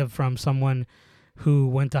perspective from someone who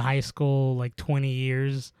went to high school like 20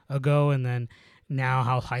 years ago, and then now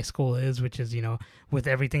how high school is, which is, with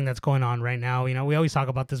everything that's going on right now, we always talk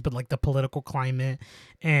about this, but like the political climate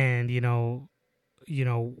and,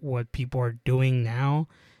 what people are doing now.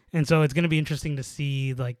 And so it's going to be interesting to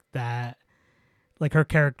see like that, like her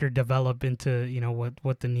character develop into,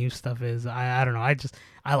 what the new stuff is. I don't know.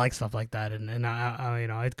 I like stuff like that. And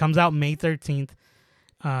I it comes out May 13th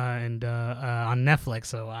and on Netflix.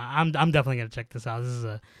 So I'm definitely going to check this out. This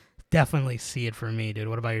is definitely see it for me, dude.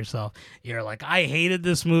 What about yourself? You're like, I hated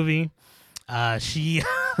this movie.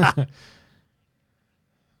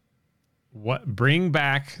 What? Bring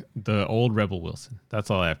back the old Rebel Wilson. That's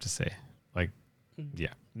all I have to say. Like,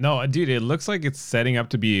 yeah. No, dude, it looks like it's setting up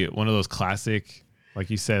to be one of those classic, like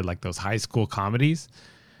you said, like those high school comedies.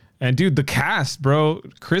 And dude, the cast, bro.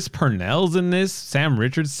 Chris Parnell's in this. Sam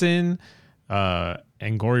Richardson,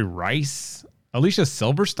 Angourie Rice, Alicia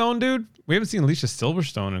Silverstone, dude. We haven't seen Alicia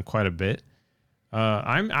Silverstone in quite a bit.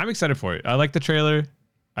 I'm excited for it. I like the trailer.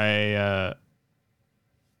 I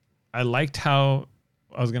liked how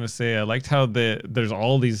there's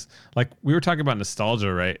all these, like we were talking about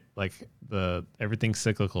nostalgia, right? Like everything's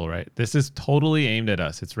cyclical, right? This is totally aimed at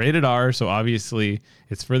us. It's rated R, so obviously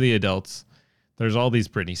it's for the adults. There's all these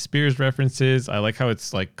Britney Spears references. I like how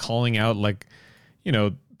it's like calling out like,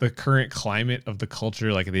 the current climate of the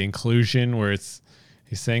culture, like the inclusion where he's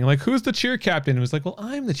saying like, who's the cheer captain? And it was like, well,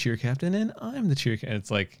 I'm the cheer captain and I'm the cheer captain. It's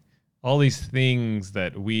like all these things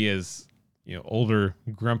that we as, older,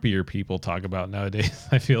 grumpier people talk about nowadays.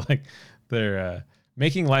 I feel like they're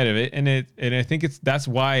making light of it. And I think that's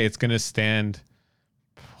why it's going to stand.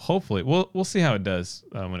 Hopefully we'll see how it does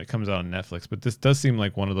when it comes out on Netflix, but this does seem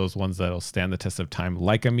like one of those ones that'll stand the test of time,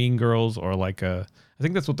 like a Mean Girls or like I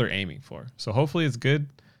think that's what they're aiming for. So hopefully it's good.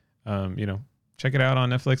 Check it out on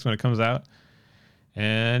Netflix when it comes out.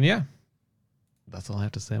 And yeah, that's all I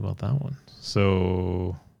have to say about that one.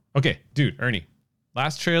 So, okay, dude, Ernie,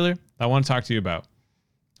 last trailer I want to talk to you about.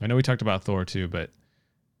 I know we talked about Thor too, but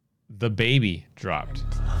The Baby dropped.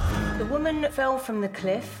 The woman fell from the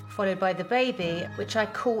cliff, followed by the baby, which I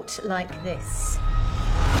caught like this.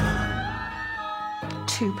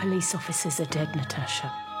 2 police officers are dead,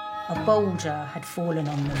 Natasha. A boulder had fallen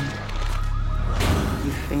on them.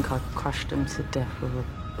 You think I crushed them to death with a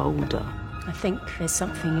boulder? I think there's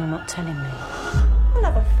something you're not telling me. We'll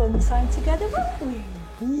have a fun time together, won't we?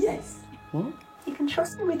 Yes. What? You can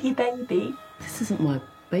trust me with your baby. This isn't my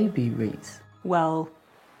baby, Reese. Well,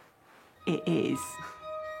 it is.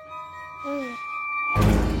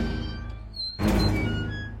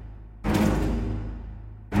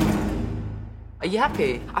 Are you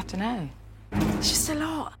happy? I don't know. It's just a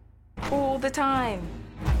lot. All the time.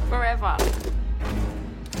 Forever.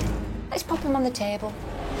 Let's pop him on the table.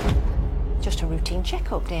 Just a routine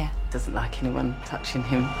checkup, dear. Doesn't like anyone touching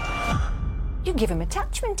him. You give him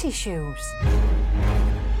attachment issues.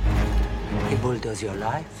 He bulldoze your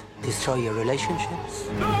life, destroy your relationships.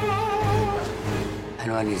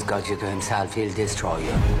 And when he's got you to himself, he'll destroy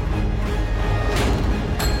you.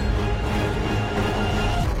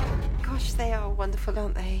 Gosh, they are wonderful,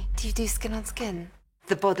 aren't they? Do you do skin on skin?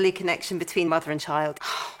 The bodily connection between mother and child.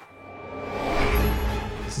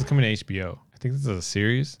 This is coming to HBO. I think this is a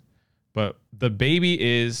series, but The Baby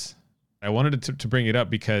is, I wanted to bring it up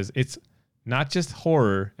because it's not just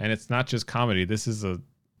horror and it's not just comedy. This is a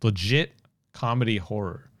legit comedy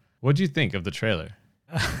horror. What do you think of the trailer?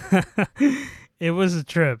 It was a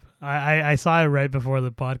trip. I saw it right before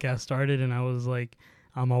the podcast started, and I was like,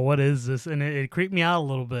 what is this? And it creeped me out a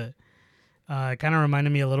little bit. It kind of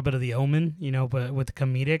reminded me a little bit of The Omen, but with the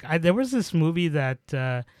comedic. There was this movie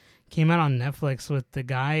that came out on Netflix with the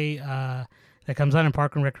guy that comes out in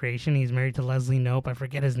Park and Recreation. He's married to Leslie Knope. I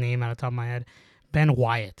forget his name out of the top of my head. Ben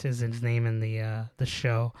Wyatt is his name in the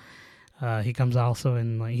show. He comes also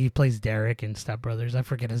in, he plays Derek in Step Brothers. I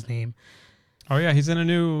forget his name. Oh yeah, he's in a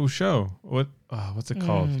new show. What's it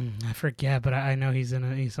called? I forget, but I know he's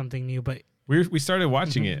he's something new. But we started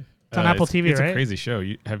watching it. It's on Apple TV, it's right? It's a crazy show.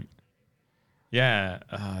 Yeah.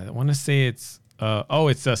 I want to say it's.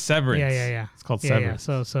 It's Severance. Yeah. It's called Severance.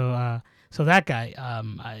 Yeah. So that guy,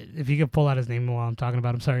 if you could pull out his name while I'm talking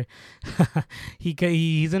about him, sorry.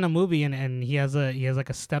 He's in a movie and he has like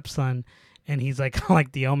a stepson, and he's like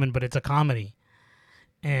like The Omen, but it's a comedy.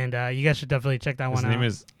 And you guys should definitely check that one out. His name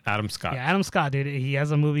is Adam Scott. Yeah, Adam Scott, dude. He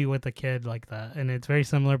has a movie with a kid like that, and it's very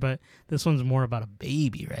similar, but this one's more about a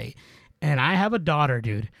baby, right? And I have a daughter,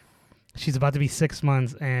 dude. She's about to be 6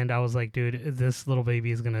 months, and I was like, dude, this little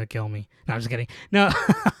baby is gonna kill me. No, I'm just kidding. No,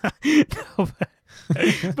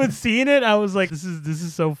 but seeing it, I was like, this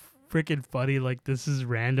is so freaking funny. Like, this is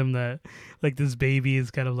random that like this baby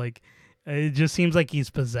is kind of like. It just seems like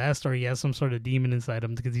he's possessed or he has some sort of demon inside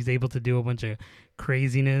him because he's able to do a bunch of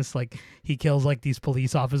craziness. Like, he kills like these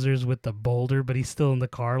police officers with the boulder, but he's still in the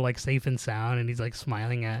car, like safe and sound. And he's like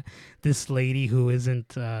smiling at this lady who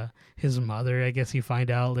isn't his mother. I guess you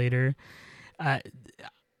find out later.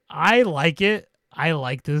 I like it. I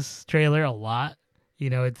like this trailer a lot.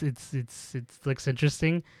 It looks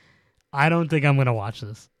interesting. I don't think I'm going to watch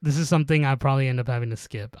this. This is something I probably end up having to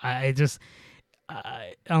skip.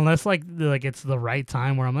 Unless like it's the right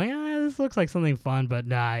time where I'm like, this looks like something fun, but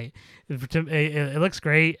nah, it looks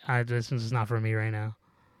great. This is not for me right now.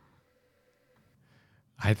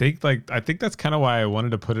 I think that's kind of why I wanted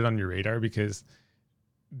to put it on your radar, because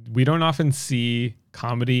we don't often see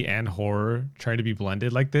comedy and horror try to be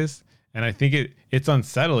blended like this, and I think it's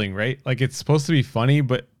unsettling, right? Like, it's supposed to be funny,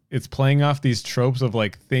 but it's playing off these tropes of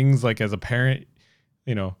like things like, as a parent,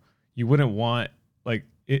 you wouldn't want, like.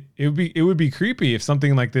 It would be creepy if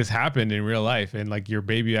something like this happened in real life and like your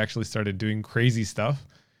baby actually started doing crazy stuff,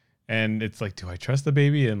 and it's like, do I trust the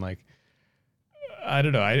baby? And like, I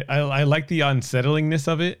don't know. I like the unsettlingness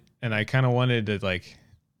of it, and I kind of wanted to like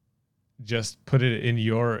just put it in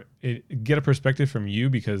get a perspective from you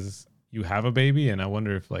because you have a baby, and I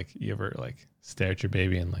wonder if like you ever like stare at your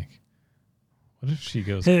baby and like, what if she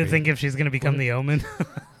goes crazy? Think if she's gonna become The Omen.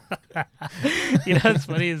 It's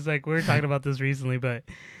funny. It's like, we were talking about this recently, but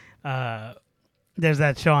there's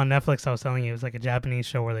that show on Netflix I was telling you. It was like a Japanese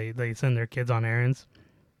show where they send their kids on errands.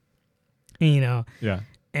 Yeah.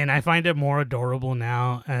 And I find it more adorable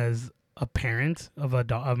now as a parent of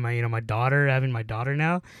my my daughter, having my daughter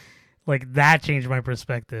now. Like, that changed my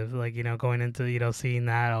perspective. Like, going into seeing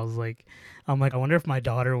that, I'm like, I wonder if my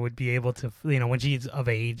daughter would be able to, when she's of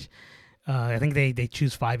age. I think they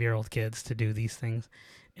choose 5-year-old kids to do these things.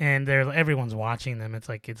 And everyone's watching them. It's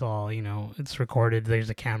like, it's all, it's recorded. There's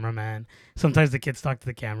a cameraman. Sometimes the kids talk to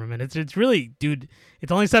the cameraman. It's really, dude,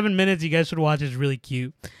 it's only 7 minutes. You guys should watch. It's really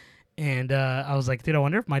cute. And I was like, dude, I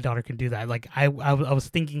wonder if my daughter can do that. Like, I was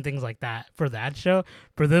thinking things like that for that show.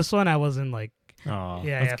 For this one, I wasn't like,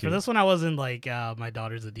 cute. For this one, I wasn't like, my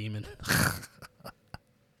daughter's a demon.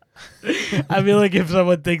 I feel like if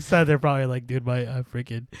someone thinks that, they're probably like, dude, my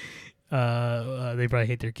freaking... they probably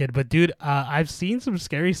hate their kid, but dude, I've seen some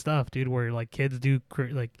scary stuff, dude, where like kids do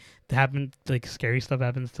scary stuff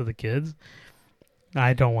happens to the kids.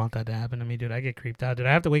 I don't want that to happen to me, dude. I get creeped out, dude.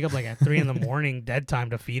 I have to wake up like at 3 a.m, dead time,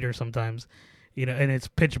 to feed her sometimes, and it's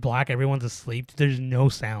pitch black. Everyone's asleep. There's no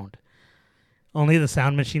sound, only the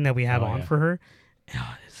sound machine that we have for her.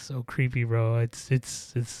 Oh, it's so creepy, bro. It's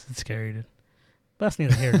scary, dude. But that's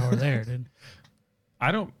neither here nor there, dude.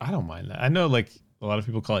 I don't mind that. I know, like, a lot of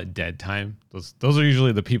people call it dead time. Those are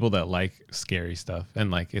usually the people that like scary stuff,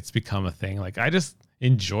 and like, it's become a thing. Like, I just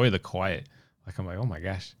enjoy the quiet. Like, I'm like, oh my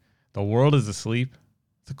gosh, the world is asleep.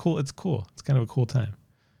 It's cool. It's kind of a cool time.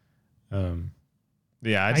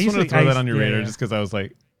 Yeah, I just wanted to throw that on your radar just because I was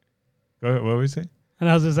like, go ahead, what were we saying? And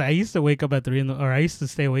I was just, I used to wake up at 3 I used to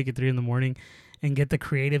stay awake at 3 a.m. and get the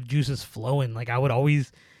creative juices flowing. Like, I would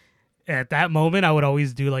always, at that moment, I would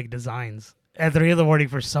always do like designs at 3 a.m.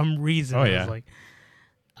 for some reason. Oh, I yeah. was like,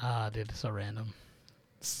 dude, it's so random.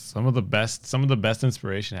 Some of the best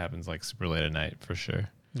inspiration happens like super late at night, for sure.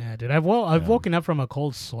 Yeah, dude. I've woken up from a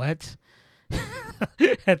cold sweat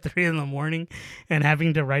at 3 a.m. and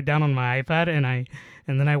having to write down on my iPad,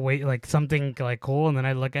 and then I wait like something like cool, and then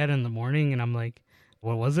I look at it in the morning and I'm like,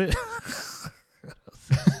 what was it?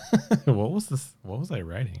 What was this? What was I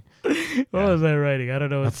writing? What was I writing? I don't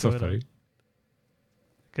know. That's so funny.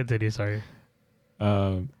 Continue. Sorry.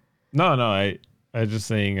 No. I just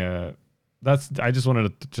saying. I just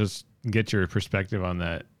wanted to just get your perspective on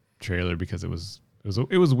that trailer because it was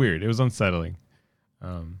weird. It was unsettling.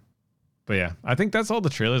 But yeah, I think that's all the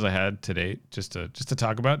trailers I had today, just to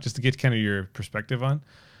talk about, just to get kind of your perspective on.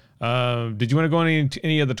 Did you want to go on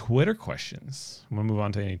any of the Twitter questions? Want to move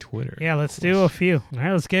on to any Twitter? Yeah, let's do a few. All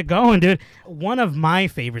right, let's get going, dude. One of my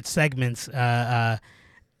favorite segments, the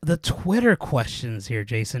Twitter questions here,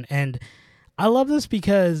 Jason. And I love this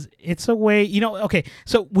because it's a way, okay,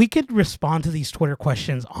 so we could respond to these Twitter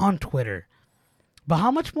questions on Twitter, but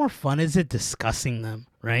how much more fun is it discussing them,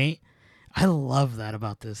 right? I love that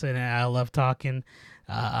about this, and I love talking.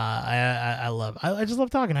 I just love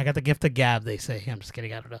talking. I got the gift of gab, they say. I'm just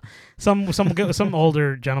kidding. I don't know. Some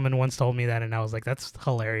older gentleman once told me that, and I was like, that's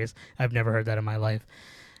hilarious. I've never heard that in my life.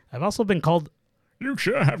 I've also been called... You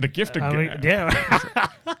sure have the gift of gab. Yeah.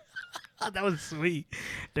 That was sweet.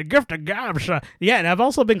 The gift of gab. Yeah, and I've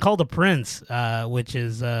also been called a prince, which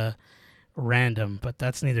is random, but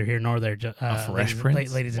that's neither here nor there. A fresh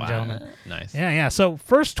prince? Ladies and gentlemen. Nice. Yeah. So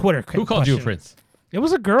first Twitter Who called you a prince? It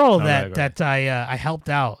was a girl that I helped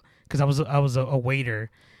out because I was a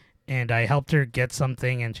waiter, and I helped her get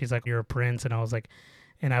something, and she's like, "You're a prince," and I was like,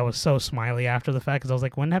 and I was so smiley after the fact because I was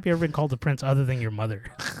like, "When have you ever been called a prince other than your mother?"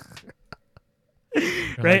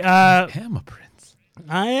 Right? I am a prince.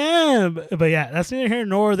 I am, but yeah, that's neither here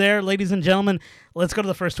nor there, ladies and gentlemen. Let's go to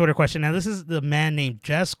the first Twitter question. Now, this is the man named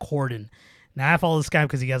Jess Corden. Now, I follow this guy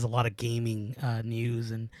because he has a lot of gaming news,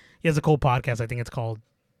 and he has a cool podcast. I think it's called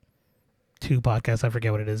Two Podcasts. I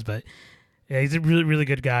forget what it is, but yeah, he's a really, really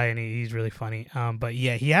good guy, and he's really funny. But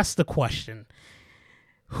yeah, he asked the question,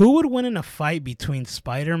 who would win in a fight between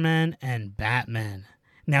Spider-Man and Batman?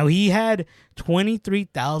 Now, he had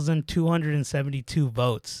 23,272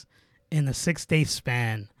 votes in the 6-day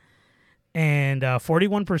span, and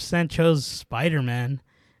 41% chose Spider-Man,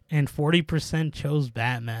 and 40% chose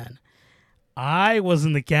Batman. I was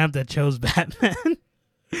in the camp that chose Batman.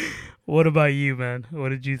 What about you, man? What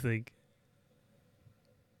did you think?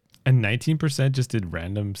 And 19% just did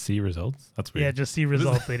random C results? That's weird. Yeah, just C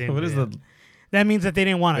results. They didn't. What is the... That means that they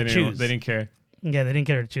didn't want to choose. They didn't care. Yeah, they didn't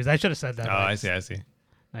care to choose. I should have said that. Oh, I see.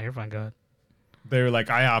 No, you're fine. Go ahead. They were like,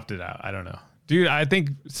 I opted out. I don't know. Dude, I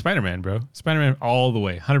think Spider-Man, bro. Spider-Man all the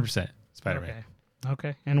way. 100% Spider-Man.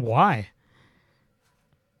 Okay. And why?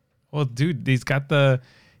 Well, dude, he's got the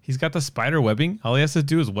spider webbing. All he has to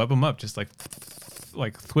do is web him up, just like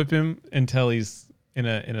whip him until he's in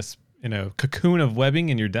a cocoon of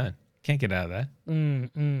webbing, and you're done. Can't get out of that.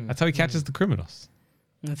 That's how he catches the criminals.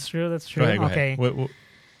 That's true. Go ahead. What,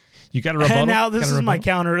 you got a rebuttal? And now this is my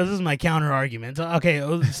counter argument. Okay,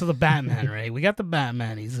 so the Batman, right? We got the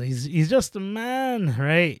Batman. He's just a man,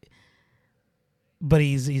 right? But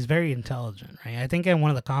he's very intelligent, right? I think in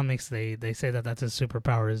one of the comics they say that that's his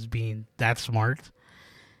superpower, is being that smart.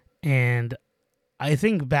 And I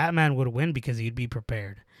think Batman would win because he'd be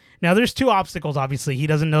prepared. Now, there's two obstacles, obviously. He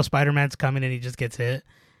doesn't know Spider-Man's coming and he just gets hit.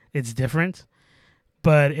 It's different.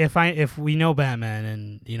 But if we know Batman,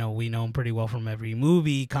 and we know him pretty well from every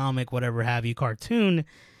movie, comic, whatever have you, cartoon,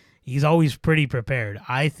 he's always pretty prepared.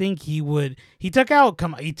 I think he would. He took out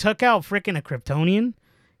freaking a Kryptonian.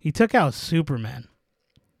 He took out Superman.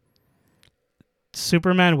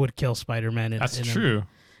 Superman would kill Spider-Man. That's true.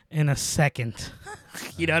 In a second.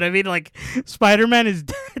 You know what I mean? Like, Spider-Man is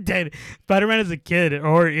dead. Spider-Man is a kid,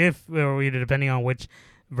 or depending on which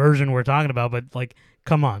version we're talking about. But like,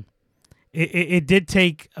 come on. It did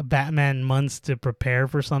take a Batman months to prepare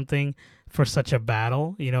for something, for such a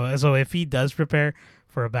battle, So if he does prepare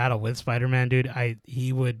for a battle with Spider-Man, dude,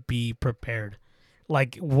 he would be prepared.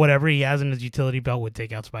 Like, whatever he has in his utility belt would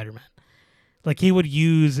take out Spider-Man. Like, he would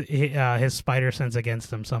use his spider sense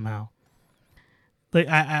against him somehow. Like,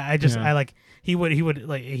 he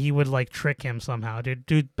would trick him somehow,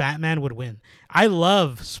 dude. Batman would win. I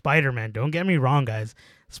love Spider-Man. Don't get me wrong, guys.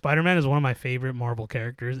 Spider-Man is one of my favorite Marvel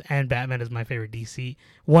characters, and Batman is my favorite DC.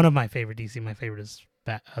 One of my favorite DC. My favorite is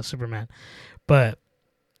Superman. But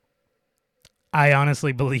I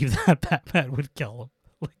honestly believe that Batman would kill him.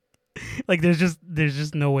 Like there's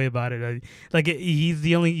just no way about it.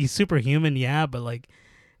 He's superhuman, yeah, but like,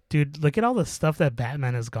 dude, look at all the stuff that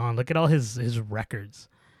Batman has gone. Look at all his records,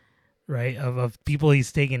 right? Of people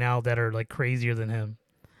he's taken out that are like crazier than him.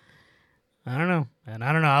 I don't know, and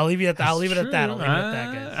I don't know. I'll leave it at that.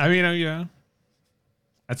 Guys. I mean, yeah,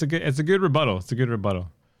 it's a good rebuttal. It's a good rebuttal.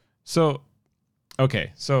 So,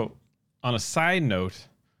 okay. So, on a side note,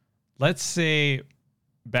 let's say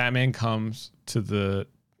Batman comes to the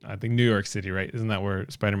I think New York City, right? Isn't that where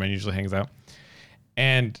Spider-Man usually hangs out?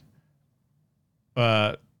 And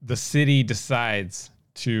the city decides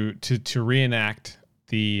to reenact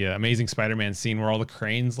the Amazing Spider-Man scene where all the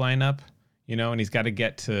cranes line up, and he's got to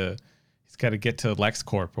get to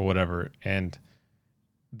LexCorp or whatever, and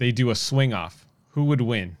they do a swing off. Who would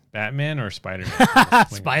win, Batman or Spider-Man?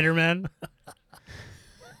 Spider-Man.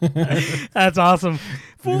 That's awesome.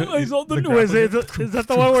 Is that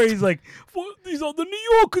the one where he's like, these all the New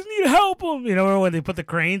Yorkers need to help him? When they put the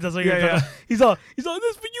cranes. That's what you're talking about. He's all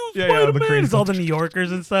this for you, Spider-Man. It's all the New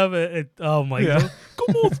Yorkers and stuff. Oh my god,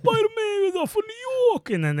 come on, Spider-Man, it's for New York.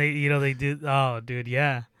 And then they did. Oh, dude,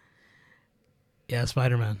 yeah,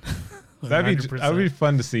 Spider-Man. That'd be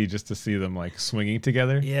fun to see, just to see them like swinging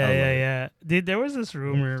together. Yeah. Dude, there was this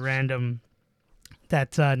rumor, random,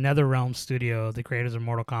 that NetherRealm Studio, the creators of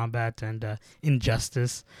Mortal Kombat and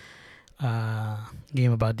Injustice,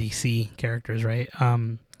 game about DC characters, right?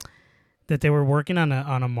 That they were working on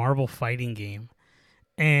a Marvel fighting game,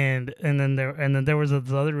 and then there was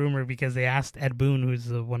this other rumor because they asked Ed Boon, who's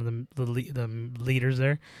one of the leaders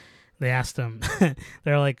there. They asked him,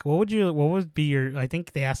 they're like, what would be your? I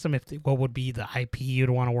think they asked him what would be the IP you'd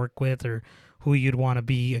want to work with, or who you'd want to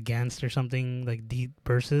be against, or something like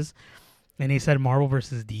versus. And he said Marvel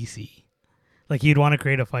versus DC. Like, he'd want to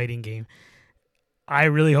create a fighting game. I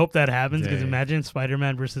really hope that happens, because imagine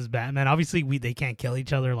Spider-Man versus Batman. Obviously, they can't kill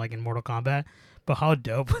each other like in Mortal Kombat, but how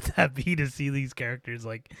dope would that be to see these characters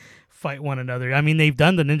like fight one another? I mean, they've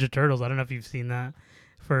done the Ninja Turtles. I don't know if you've seen that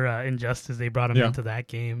for Injustice. They brought them into that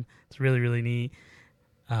game. It's really, really neat.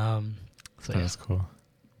 That's cool.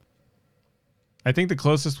 I think the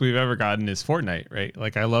closest we've ever gotten is Fortnite, right?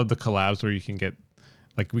 Like, I love the collabs where you can get,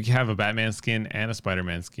 like, we can have a Batman skin and a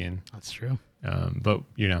Spider-Man skin. That's true. But,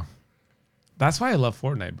 that's why I love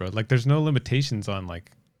Fortnite, bro. Like, there's no limitations on,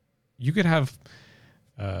 like, you could have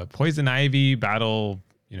Poison Ivy battle,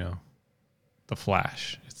 the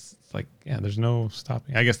Flash. It's like, there's no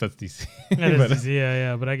stopping. I guess that's DC. That is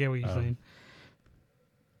DC, but I get what you're saying.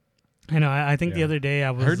 I know. I think the other day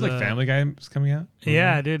I heard like Family Guy is coming out.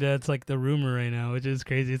 Yeah, dude, that's like the rumor right now, which is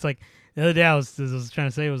crazy. It's like the other day I was trying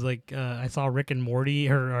to say, it was like I saw Rick and Morty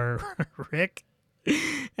or Rick,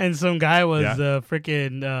 and some guy was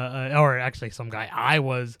freaking or actually some guy. I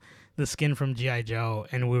was the skin from G.I. Joe,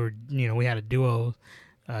 and we were we had a duo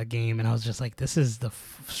game, and I was just like, this is the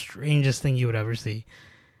strangest thing you would ever see.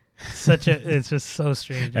 It's just so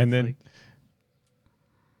strange. And then.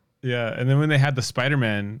 Yeah, and then when they had the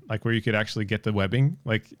Spider-Man, like where you could actually get the webbing,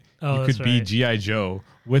 like you could be G.I. Joe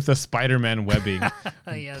with a Spider-Man webbing,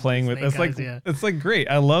 playing with. It's like it's like great.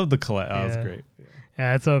 I love the collab. Oh, it's great.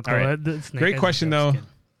 Yeah, it's so cool. Right. Great question though.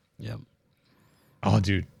 Yep. Oh,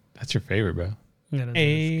 dude, that's your favorite, bro.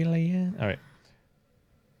 Alien. All right.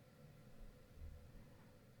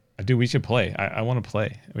 Dude, we should play. I want to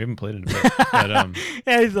play. We haven't played in a bit. But,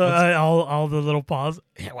 yeah, all the little pause.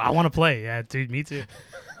 Yeah, well, I want to play. Yeah, dude, me too.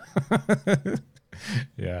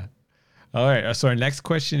 Yeah. All right. So our next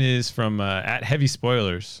question is from at Heavy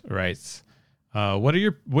Spoilers. Writes, what are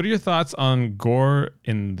your thoughts on Gore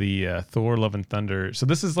in the Thor: Love and Thunder? So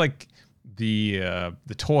this is like the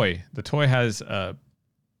toy. The toy has a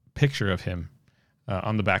picture of him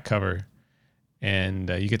on the back cover, and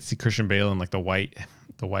you get to see Christian Bale in like the white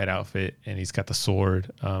outfit, and he's got the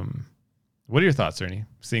sword. What are your thoughts, Ernie,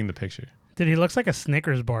 seeing the picture? Dude, he looks like a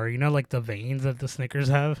Snickers bar. Like the veins that the Snickers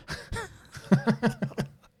have.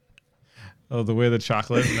 Oh, the way the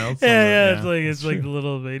chocolate melts. It's like the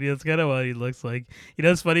little vein. That's kind of what he looks like.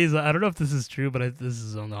 What's funny is, I don't know if this is true, but this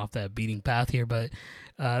is off that beating path here. But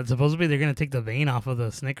supposedly they're gonna take the vein off of the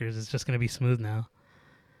Snickers. It's just gonna be smooth now.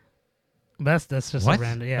 That's just a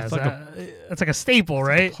random. Yeah, it's like a staple,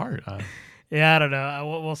 right? Part. Yeah, I don't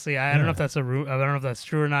know. We'll see. I don't know if that's I don't know if that's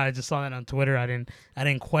true or not. I just saw that on Twitter. I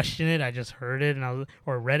didn't question it. I just heard it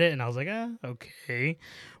or read it, and I was like, okay,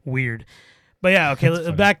 weird. But yeah,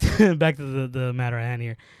 okay. Back to the matter at hand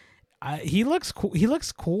here. He looks cool. He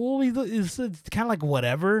looks cool. It's kind of like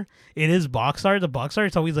whatever. It is box art. The box art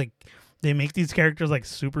is always like they make these characters like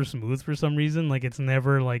super smooth for some reason. Like it's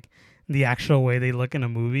never like the actual way they look in a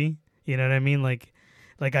movie. You know what I mean? Like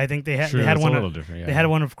I think they had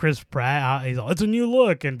one of Chris Pratt. He's all, it's a new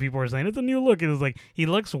look, and people were saying it's a new look. It was like he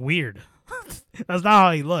looks weird. That's not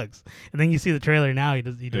how he looks. And then you see the trailer now. He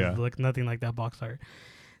does look nothing like that box art.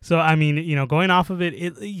 So I mean, going off of it,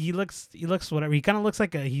 he looks whatever. He kind of looks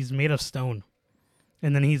like he's made of stone,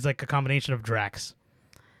 and then he's like a combination of Drax.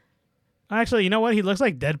 Actually, you know what? He looks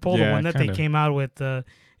like Deadpool, the one that they came out with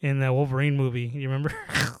in the Wolverine movie. You remember?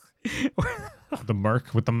 The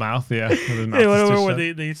Merc with the mouth, where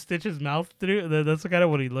they stitch his mouth through. That's kind of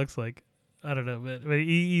what he looks like. I don't know, but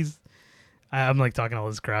he's. I'm like talking all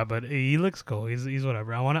this crap, but he looks cool. He's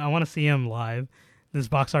whatever. I want to see him live. This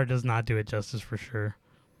box art does not do it justice for sure.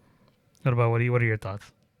 What are your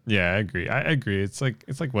thoughts? Yeah, I agree. It's like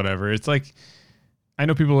whatever. It's like, I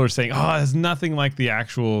know people are saying, oh, it's nothing like the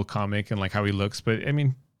actual comic and like how he looks, but I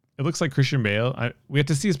mean, it looks like Christian Bale. We have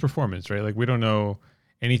to see his performance, right? Like we don't know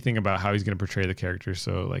anything about how he's going to portray the character.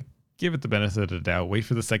 So like, give it the benefit of the doubt. Wait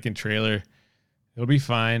for the second trailer. It'll be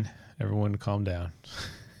fine. Everyone calm down.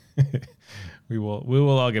 We will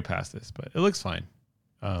all get past this, but it looks fine.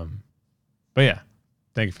 But yeah,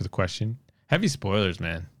 thank you for the question. Heavy spoilers,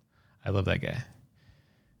 man. I love that guy.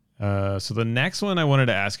 So the next one I wanted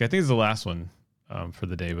to ask, I think is the last one for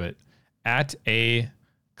the day, but at A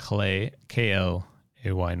Clay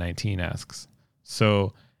KLAY19 asks,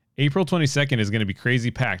 so April 22nd is going to be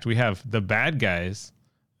crazy packed. We have The Bad Guys,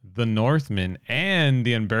 The Northman, and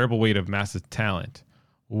The Unbearable Weight of Massive Talent.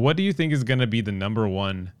 What do you think is going to be the number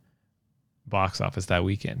one box office that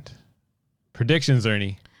weekend? Predictions,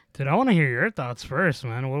 Ernie. Dude, I want to hear your thoughts first,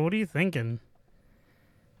 man. What are you thinking?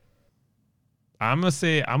 I'm gonna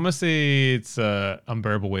say it's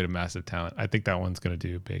Unbearable Weight of Massive Talent. I think that one's gonna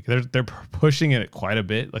do big. They're pushing it quite a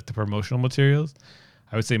bit, like the promotional materials.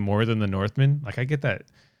 I would say more than The Northman. Like I get that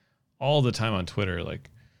all the time on Twitter. Like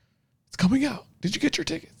it's coming out. Did you get your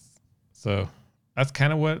tickets? So that's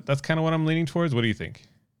kind of what I'm leaning towards. What do you think?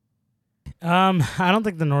 I don't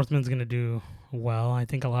think The Northman's gonna do well. I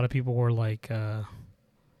think a lot of people were like,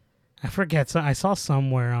 I forget. So I saw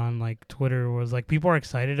somewhere on like Twitter was like people are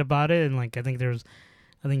excited about it, and like I think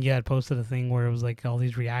you had posted a thing where it was like all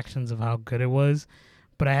these reactions of how good it was,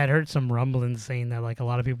 but I had heard some rumblings saying that like a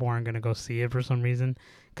lot of people aren't gonna go see it for some reason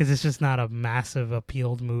because it's just not a massive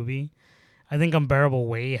appealed movie. I think Unbearable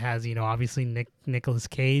Weight has obviously Nicolas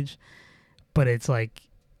Cage, but it's like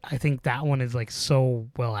I think that one is like so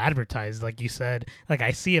well advertised, like you said. Like I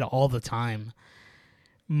see it all the time.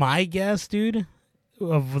 My guess, dude,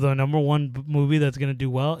 of the number one movie that's gonna do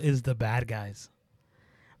well is The Bad Guys.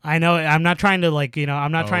 I know I'm not trying to like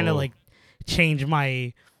I'm not trying to like change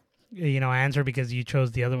my answer because you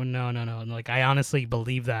chose the other one. No. Like I honestly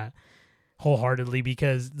believe that wholeheartedly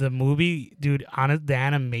because the movie, dude, the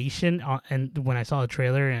animation and when I saw the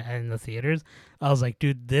trailer in the theaters, I was like,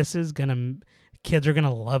 dude, kids are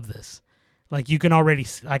gonna love this. Like you can already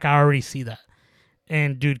I already see that,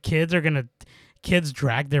 and dude, kids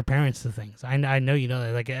drag their parents to things. I know you know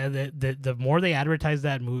that. Like the more they advertise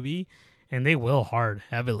that movie, and they will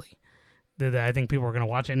heavily. I think people are gonna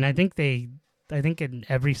watch it, and I think in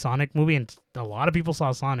every Sonic movie, and a lot of people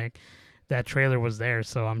saw Sonic, that trailer was there.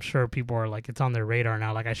 So I'm sure people are like, it's on their radar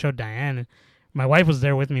now. Like I showed Diane, my wife was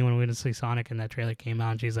there with me when we went to see Sonic, and that trailer came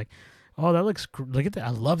out, and she's like, "Oh, that looks look at that! I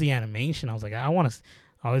love the animation." I was like, I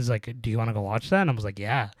was like, "Do you want to go watch that?" And I was like,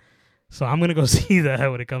 "Yeah." So I'm gonna go see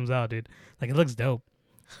that when it comes out, dude. Like it looks dope.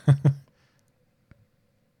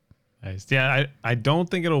 Nice. Yeah, I don't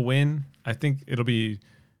think it'll win. I think it'll be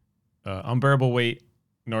Unbearable Weight,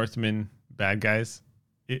 Northman, Bad Guys.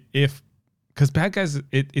 Because Bad Guys,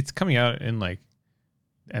 it's coming out in like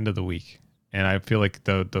end of the week, and I feel like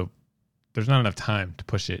there's not enough time to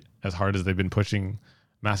push it as hard as they've been pushing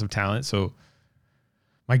Massive Talent. So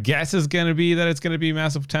my guess is gonna be that it's gonna be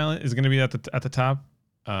Massive Talent is gonna be at the top.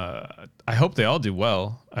 I hope they all do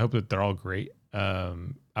well. I hope that they're all great.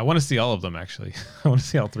 I want to see all of them actually. I want to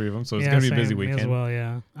see all three of them. So it's gonna be a busy weekend as well.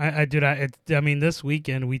 Yeah, I mean, this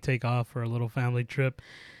weekend we take off for a little family trip.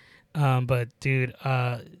 But dude,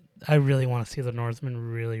 I really want to see The Northman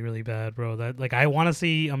really, really bad, bro. That like I want to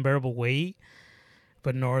see Unbearable Weight,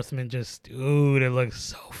 but Northman just, dude, it looks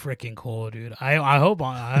so freaking cool, dude. I hope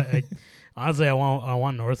honestly I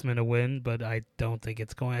want Northman to win, but I don't think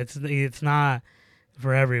it's going. It's not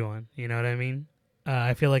for everyone. You know what I mean?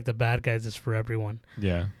 I feel like The Bad Guys is for everyone.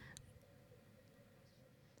 Yeah,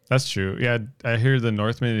 that's true. Yeah, I hear The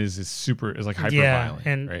Northman is like hyper violent.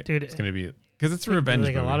 And right? Dude, it's gonna be because it's a revenge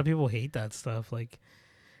movie. A lot of people hate that stuff. Like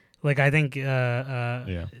I think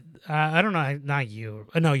I don't know, not you.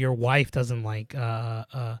 No, your wife doesn't like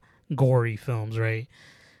gory films, right?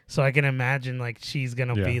 So I can imagine like she's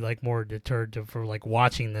gonna be like more deterred for like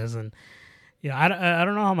watching this, and I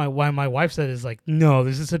don't know how why my wife said is like, no,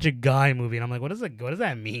 this is such a guy movie, and I'm like, what does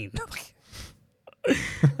that mean?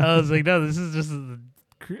 I was like, no, this is just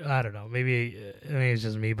I don't know, maybe it's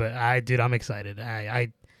just me, but I'm excited.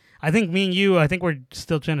 I think me and you, I think we're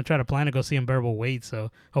still trying to plan to go see Unbearable Weight,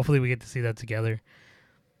 so hopefully we get to see that together.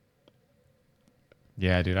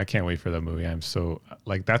 Yeah, dude, I can't wait for that movie. I'm so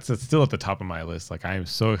like it's still at the top of my list. Like I am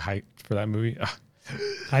so hyped for that movie.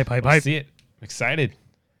 Hype. See it. I'm excited.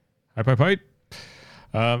 Hype.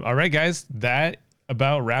 All right, guys, that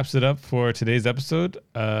about wraps it up for today's episode.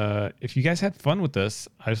 If you guys had fun with us,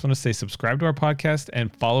 I just want to say subscribe to our podcast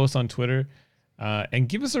and follow us on Twitter, and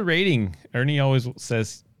give us a rating. Ernie always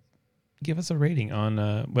says, give us a rating on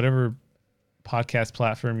whatever podcast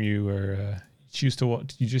platform you choose to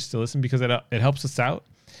listen, because it helps us out,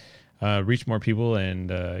 reach more people. And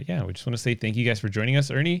we just want to say thank you guys for joining us.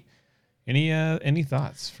 Ernie, any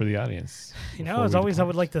thoughts for the audience? As always, I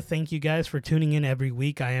would like to thank you guys for tuning in every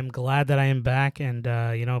week. I am glad that I am back and,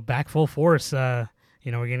 back full force. We're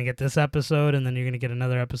going to get this episode, and then you're going to get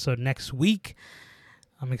another episode next week.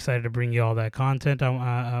 I'm excited to bring you all that content.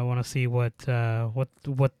 I want to see what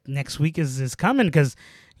next week is coming, because,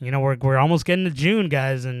 we're almost getting to June,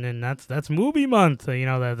 guys, and that's movie month,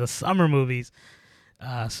 the summer movies.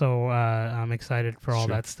 So I'm excited for all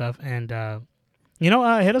that stuff. And,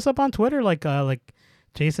 hit us up on Twitter, like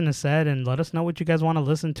Jason has said, and let us know what you guys want to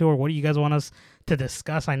listen to, or what do you guys want us to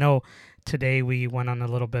discuss. I know today we went on a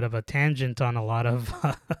little bit of a tangent on a lot of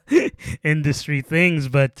industry things,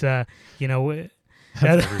 but that's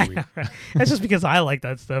just because I like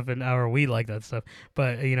that stuff, or we like that stuff.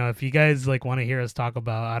 But if you guys want to hear us talk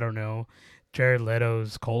about, I don't know, Jared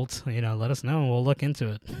Leto's cult, let us know and we'll look into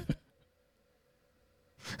it.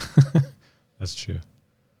 That's true.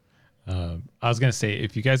 I was gonna say,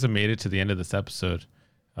 if you guys have made it to the end of this episode,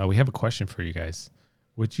 we have a question for you guys.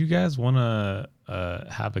 Would you guys want to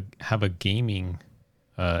have a gaming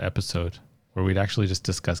episode where we'd actually just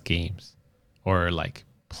discuss games, or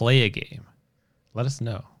play a game? Let us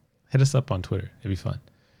know. Hit us up on Twitter. It'd be fun.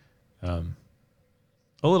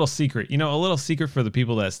 A little secret, a little secret for the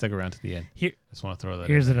people that stick around to the end. Here, I just want to throw that.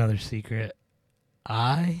 Here's another secret.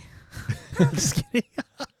 I'm just kidding.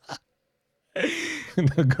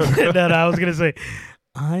 No, I was gonna say,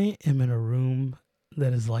 I am in a room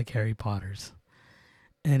that is like Harry Potter's,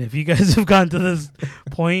 and if you guys have gotten to this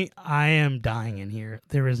point, I am dying in here.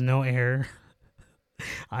 There is no air.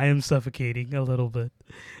 I am suffocating a little bit,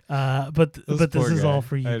 but this is all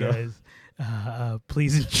for you guys.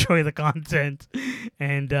 Please enjoy the content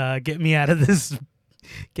and get me out of this.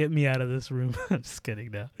 Get me out of this room. I'm just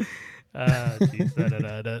kidding now.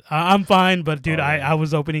 I'm fine, but dude, I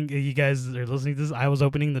was opening. You guys are listening to this. I was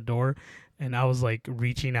opening the door, and I was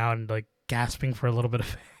reaching out and gasping for a little bit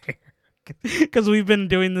of air, because we've been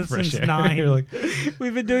doing this since 9.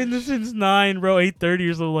 We've been doing this since 9, bro. 8:30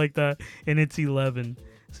 or something like that, and it's 11.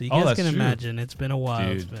 So you guys can imagine it's been a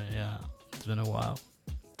while. It's been a while.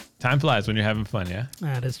 Time flies when you're having fun, yeah?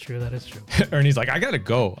 That is true. Ernie's like, I gotta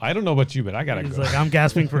go. I don't know about you, but I gotta go. He's like, I'm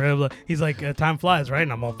gasping for air. He's like, time flies, right?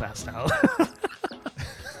 And I'm all passed out.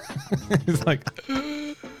 He's like,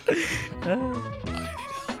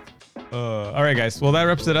 all right, guys. Well, that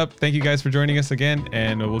wraps it up. Thank you guys for joining us again,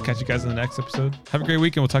 and we'll catch you guys in the next episode. Have a great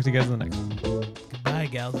week, and we'll talk to you guys in the next one. Goodbye,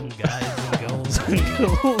 gals and guys and girls and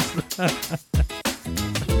girls.